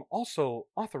am also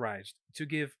authorized to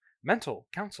give mental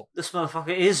counsel. This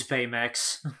motherfucker is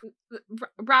Baymax.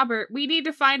 Robert, we need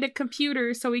to find a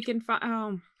computer so we can find...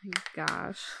 Oh, my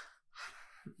gosh.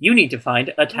 You need to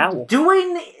find a towel.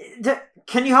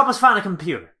 Can you help us find a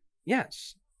computer?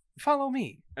 Yes. Follow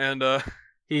me. And,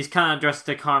 He's kind of dressed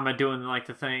to Karma doing, like,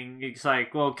 the thing. He's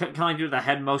like, well, can I do the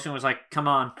head motion? Was like, come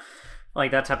on.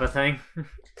 Like, that type of thing.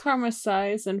 Karma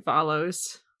sighs and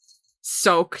follows.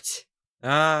 Soaked.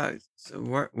 So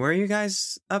where are you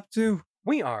guys up to?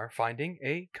 we are finding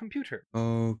a computer.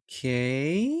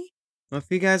 Okay. Well, if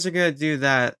you guys are gonna do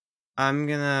that, I'm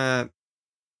gonna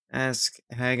ask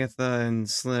Hagatha and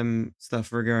Slim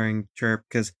stuff regarding Chirp,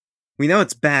 because we know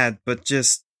it's bad, but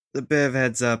just a bit of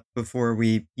heads up before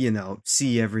we,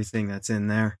 see everything that's in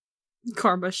there.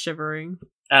 Karma shivering.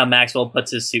 Maxwell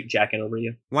puts his suit jacket over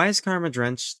you. Why is Karma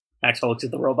drenched? Maxwell looks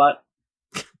at the robot.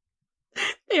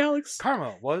 Hey, Alex.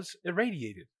 Karma was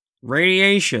irradiated.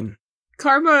 Radiation.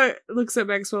 Karma looks at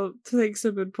Maxwell, takes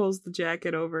him, and pulls the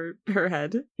jacket over her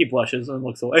head. He blushes and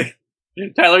looks away.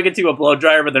 Tyler gets you a blow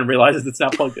dryer, but then realizes it's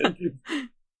not plugged in.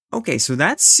 Okay, so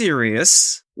that's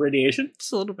serious. Radiation?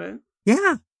 Just a little bit.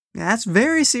 Yeah, that's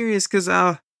very serious, because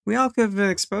we all could have been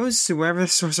exposed to whatever the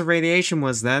source of radiation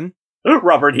was then.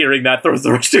 Robert, hearing that, throws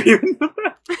the rest of you in the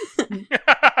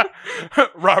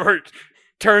Robert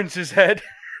turns his head.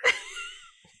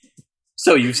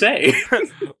 So you say.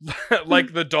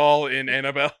 Like the doll in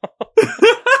Annabelle.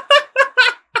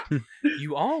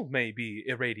 You all may be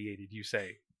irradiated, you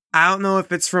say. I don't know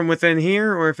if it's from within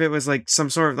here or if it was like some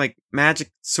sort of like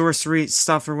magic sorcery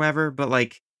stuff or whatever, but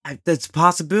like that's a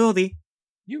possibility.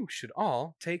 You should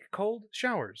all take cold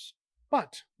showers.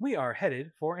 But we are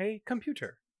headed for a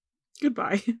computer.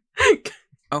 Goodbye.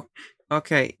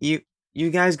 Okay, you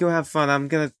guys go have fun. I'm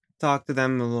gonna talk to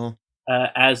them a little.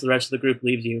 As the rest of the group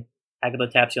leaves you, Agatha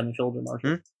taps you on the shoulder, Marshall.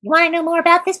 Hmm? You want to know more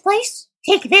about this place?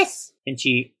 Take this. And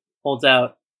she holds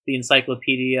out the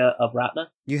Encyclopedia of Ratna.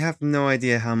 You have no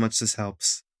idea how much this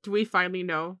helps. Do we finally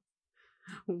know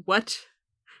what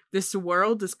this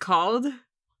world is called?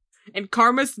 And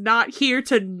Karma's not here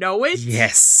to know it?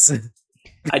 Yes.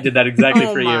 I did that exactly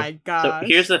Oh for you. my gosh. So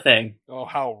here's the thing. Oh,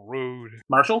 how rude.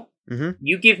 Marshall,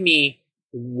 you give me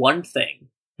one thing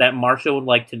that Marshall would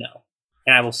like to know,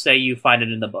 and I will say you find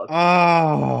it in the book.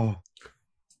 Oh.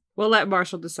 We'll let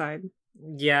Marshall decide.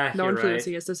 Yeah, No you're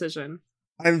influencing right. his decision.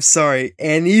 I'm sorry.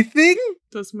 Anything?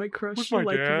 Does my crush Where's my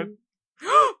like dad? me?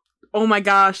 Oh my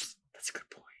gosh. That's a good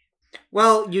point.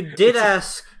 Well, you did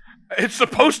ask. It's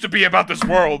supposed to be about this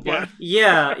world, but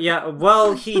Yeah.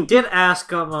 Well, he did ask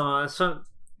something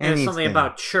Anything.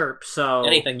 about Chirp. So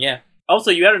Anything, yeah.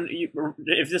 Also,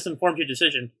 if this informs your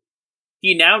decision,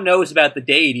 he now knows about the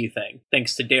deity thing,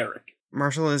 thanks to Derek.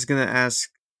 Marshall is gonna ask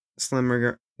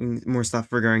Slim more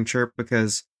stuff regarding Chirp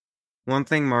because one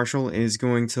thing Marshall is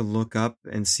going to look up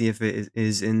and see if it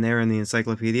is in there in the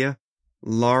encyclopedia.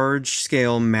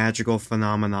 Large-scale magical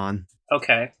phenomenon.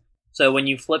 Okay. So when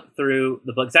you flip through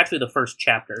the book, it's actually the first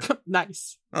chapter.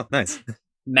 Nice. Oh, nice.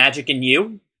 Magic and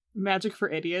You. Magic for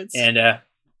idiots. And I'm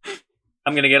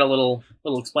going to get a little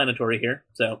explanatory here.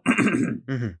 So,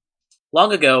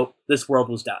 long ago, this world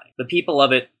was dying. The people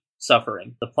of it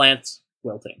suffering. The plants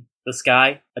wilting. The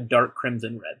sky a dark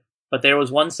crimson red. But there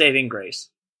was one saving grace.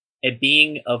 A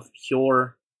being of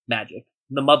pure magic.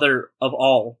 The mother of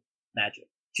all magic.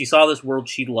 She saw this world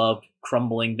she loved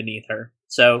crumbling beneath her.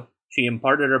 So, she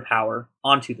imparted her power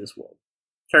onto this world,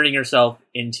 turning herself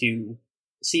into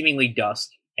seemingly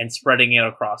dust and spreading it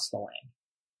across the land.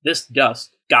 This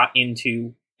dust got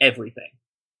into everything.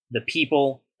 The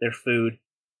people, their food,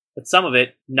 but some of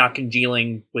it, not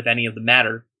congealing with any of the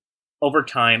matter, over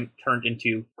time turned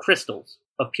into crystals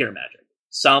of pure magic.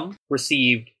 Some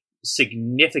received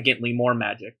significantly more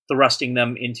magic, thrusting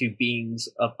them into beings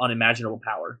of unimaginable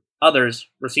power. Others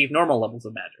received normal levels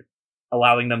of magic,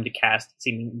 allowing them to cast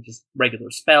seemingly just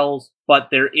regular spells. But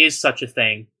there is such a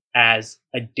thing as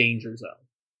a danger zone,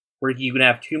 where you can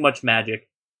have too much magic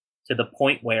to the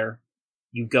point where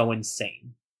you go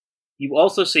insane. You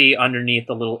also see underneath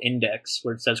the little index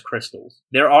where it says crystals,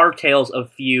 there are tales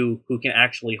of few who can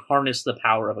actually harness the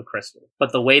power of a crystal,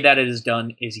 but the way that it is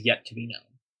done is yet to be known.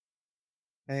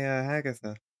 Hey,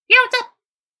 Agatha. Yeah, what's up?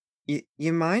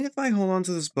 You mind if I hold on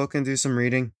to this book and do some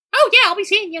reading? Oh, yeah, I'll be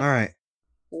seeing you. Alright.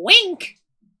 Wink.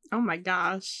 Oh my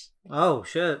gosh. Oh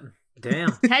shit!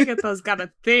 Damn. Hagatha's got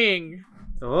a thing.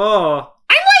 Oh.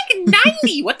 I'm like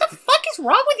 90. What the fuck is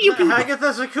wrong with you people?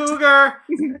 Agatha's a cougar.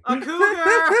 A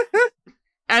cougar.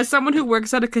 As someone who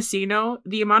works at a casino,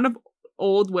 the amount of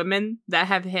old women that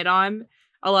have hit on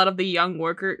a lot of the young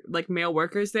male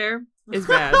workers there is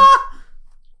bad.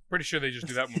 pretty sure they just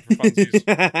do that one for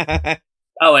funsies.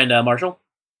 Oh, and Marshall?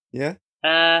 Yeah?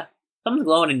 Something's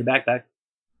glowing in your backpack.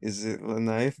 Is it a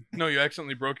knife? No, you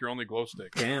accidentally broke your only glow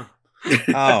stick. Damn.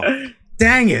 Oh.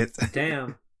 Dang it!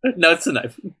 Damn. No, it's a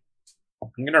knife.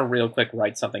 I'm gonna real quick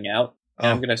write something out, and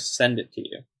I'm gonna send it to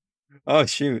you. Oh,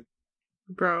 shoot.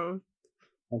 Bro.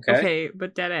 Okay?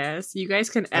 But deadass, you guys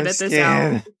can I'm edit this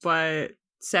scared. out, but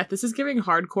Seth, this is giving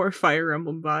hardcore Fire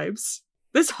Emblem vibes.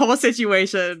 This whole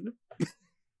situation.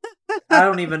 I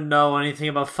don't even know anything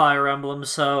about Fire Emblem,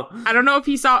 so I don't know if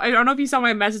you saw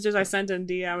my messages I sent in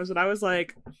DMs, but I was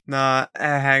like, Nah,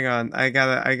 hang on. I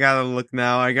gotta look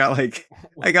now. I got like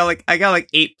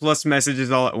 8+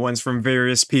 messages all at once from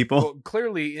various people. Well,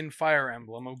 clearly, in Fire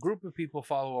Emblem, a group of people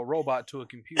follow a robot to a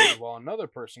computer while another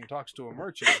person talks to a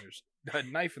merchant and there's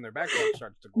a knife in their backpack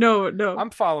starts to glow. no. I'm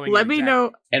following. Let me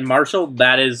know. And Marshall,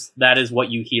 that is what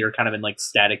you hear, kind of in like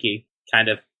staticky, kind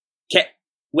of.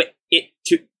 Wait, it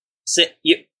to sit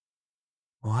you.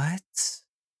 What?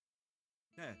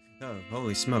 Oh,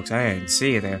 holy smokes, I didn't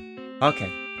see you there.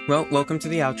 Okay, well, welcome to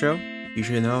the outro. You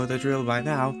should know the drill by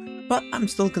now, but I'm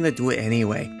still gonna do it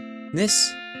anyway.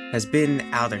 This has been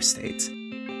Outer State,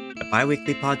 a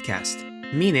bi-weekly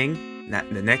podcast, meaning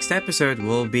that the next episode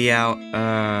will be out,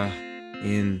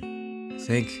 in,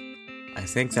 I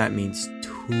think that means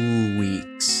 2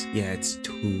 weeks. Yeah, it's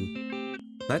 2.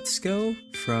 Let's go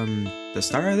from the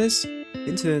start of this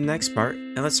into the next part,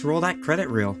 and let's roll that credit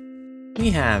reel.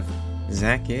 We have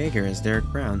Zach Yeager as Derek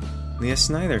Brown, Leah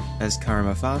Snyder as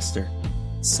Karma Foster,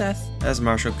 Seth as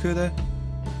Marshall Kuda,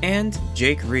 and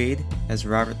Jake Reed as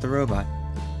Robert the Robot,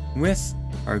 with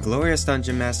our glorious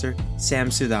Dungeon Master, Sam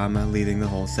Sudama, leading the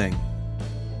whole thing.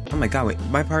 Oh my god, wait,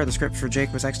 my part of the script for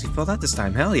Jake was actually filled out this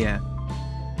time, hell yeah!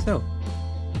 So,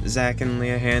 Zach and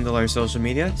Leah handle our social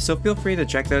media, so feel free to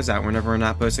check those out whenever we're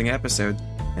not posting an episode,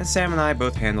 and Sam and I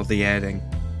both handle the editing.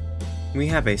 We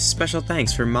have a special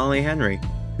thanks for Molly Henry,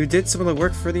 who did some of the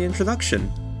work for the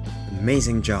introduction.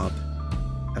 Amazing job.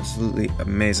 Absolutely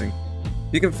amazing.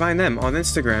 You can find them on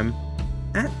Instagram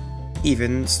at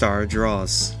Even Star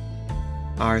Draws.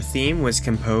 Our theme was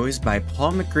composed by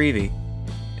Paul McGreevy,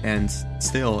 and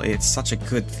still, it's such a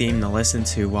good theme to listen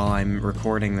to while I'm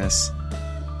recording this.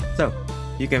 So,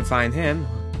 you can find him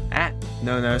at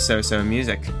No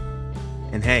Music.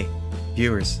 And hey,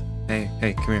 viewers, hey,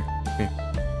 come here.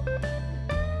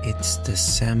 It's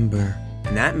December,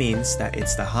 and that means that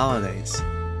it's the holidays.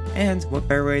 And what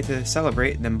better way to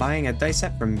celebrate than buying a dice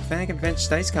set from Fennec & Finch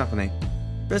Dice Company?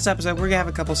 For this episode, we're gonna have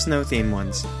a couple snow-themed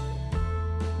ones.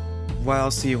 What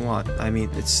else do you want? I mean,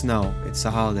 it's snow, it's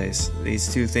the holidays.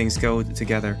 These two things go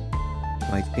together,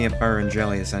 like peanut butter and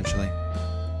jelly, essentially.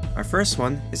 Our first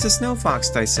one is the Snow Fox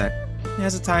dice set. It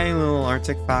has a tiny little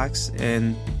Arctic fox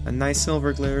and a nice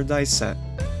silver glitter dice set.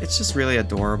 It's just really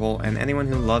adorable, and anyone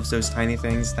who loves those tiny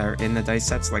things that are in the dice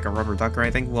sets, like a rubber duck or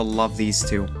anything, will love these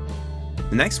two.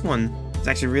 The next one is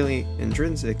actually really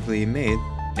intrinsically made,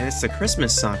 and it's the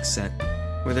Christmas Socks set,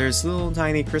 where there's little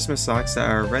tiny Christmas socks that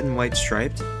are red and white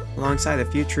striped, alongside a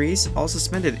few trees, all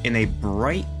suspended in a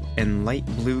bright and light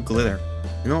blue glitter.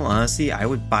 In all honesty, I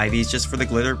would buy these just for the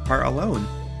glitter part alone.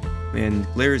 And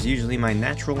glitter is usually my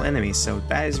natural enemy, so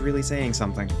that is really saying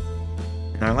something.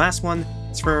 And our last one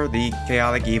is for the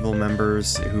Chaotic Evil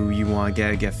members who you want to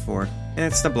get a gift for, and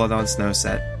it's the Blood on Snow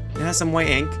set. It has some white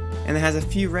ink, and it has a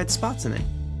few red spots in it,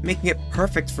 making it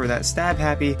perfect for that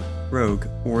stab-happy rogue,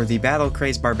 or the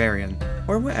battle-crazed barbarian,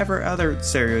 or whatever other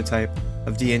stereotype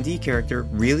of D&D character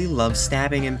really loves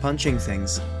stabbing and punching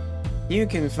things. You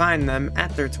can find them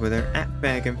at their Twitter at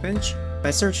Fennec & Finch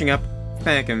by searching up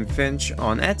Fennec & Finch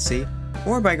on Etsy,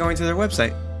 or by going to their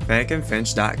website,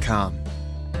 fennecandfinch.com.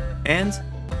 And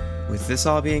with this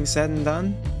all being said and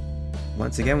done,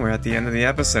 once again we're at the end of the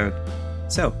episode.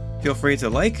 So, feel free to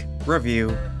like,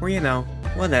 review, or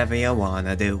whatever you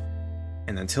wanna do.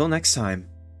 And until next time,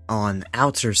 on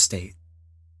Outer State.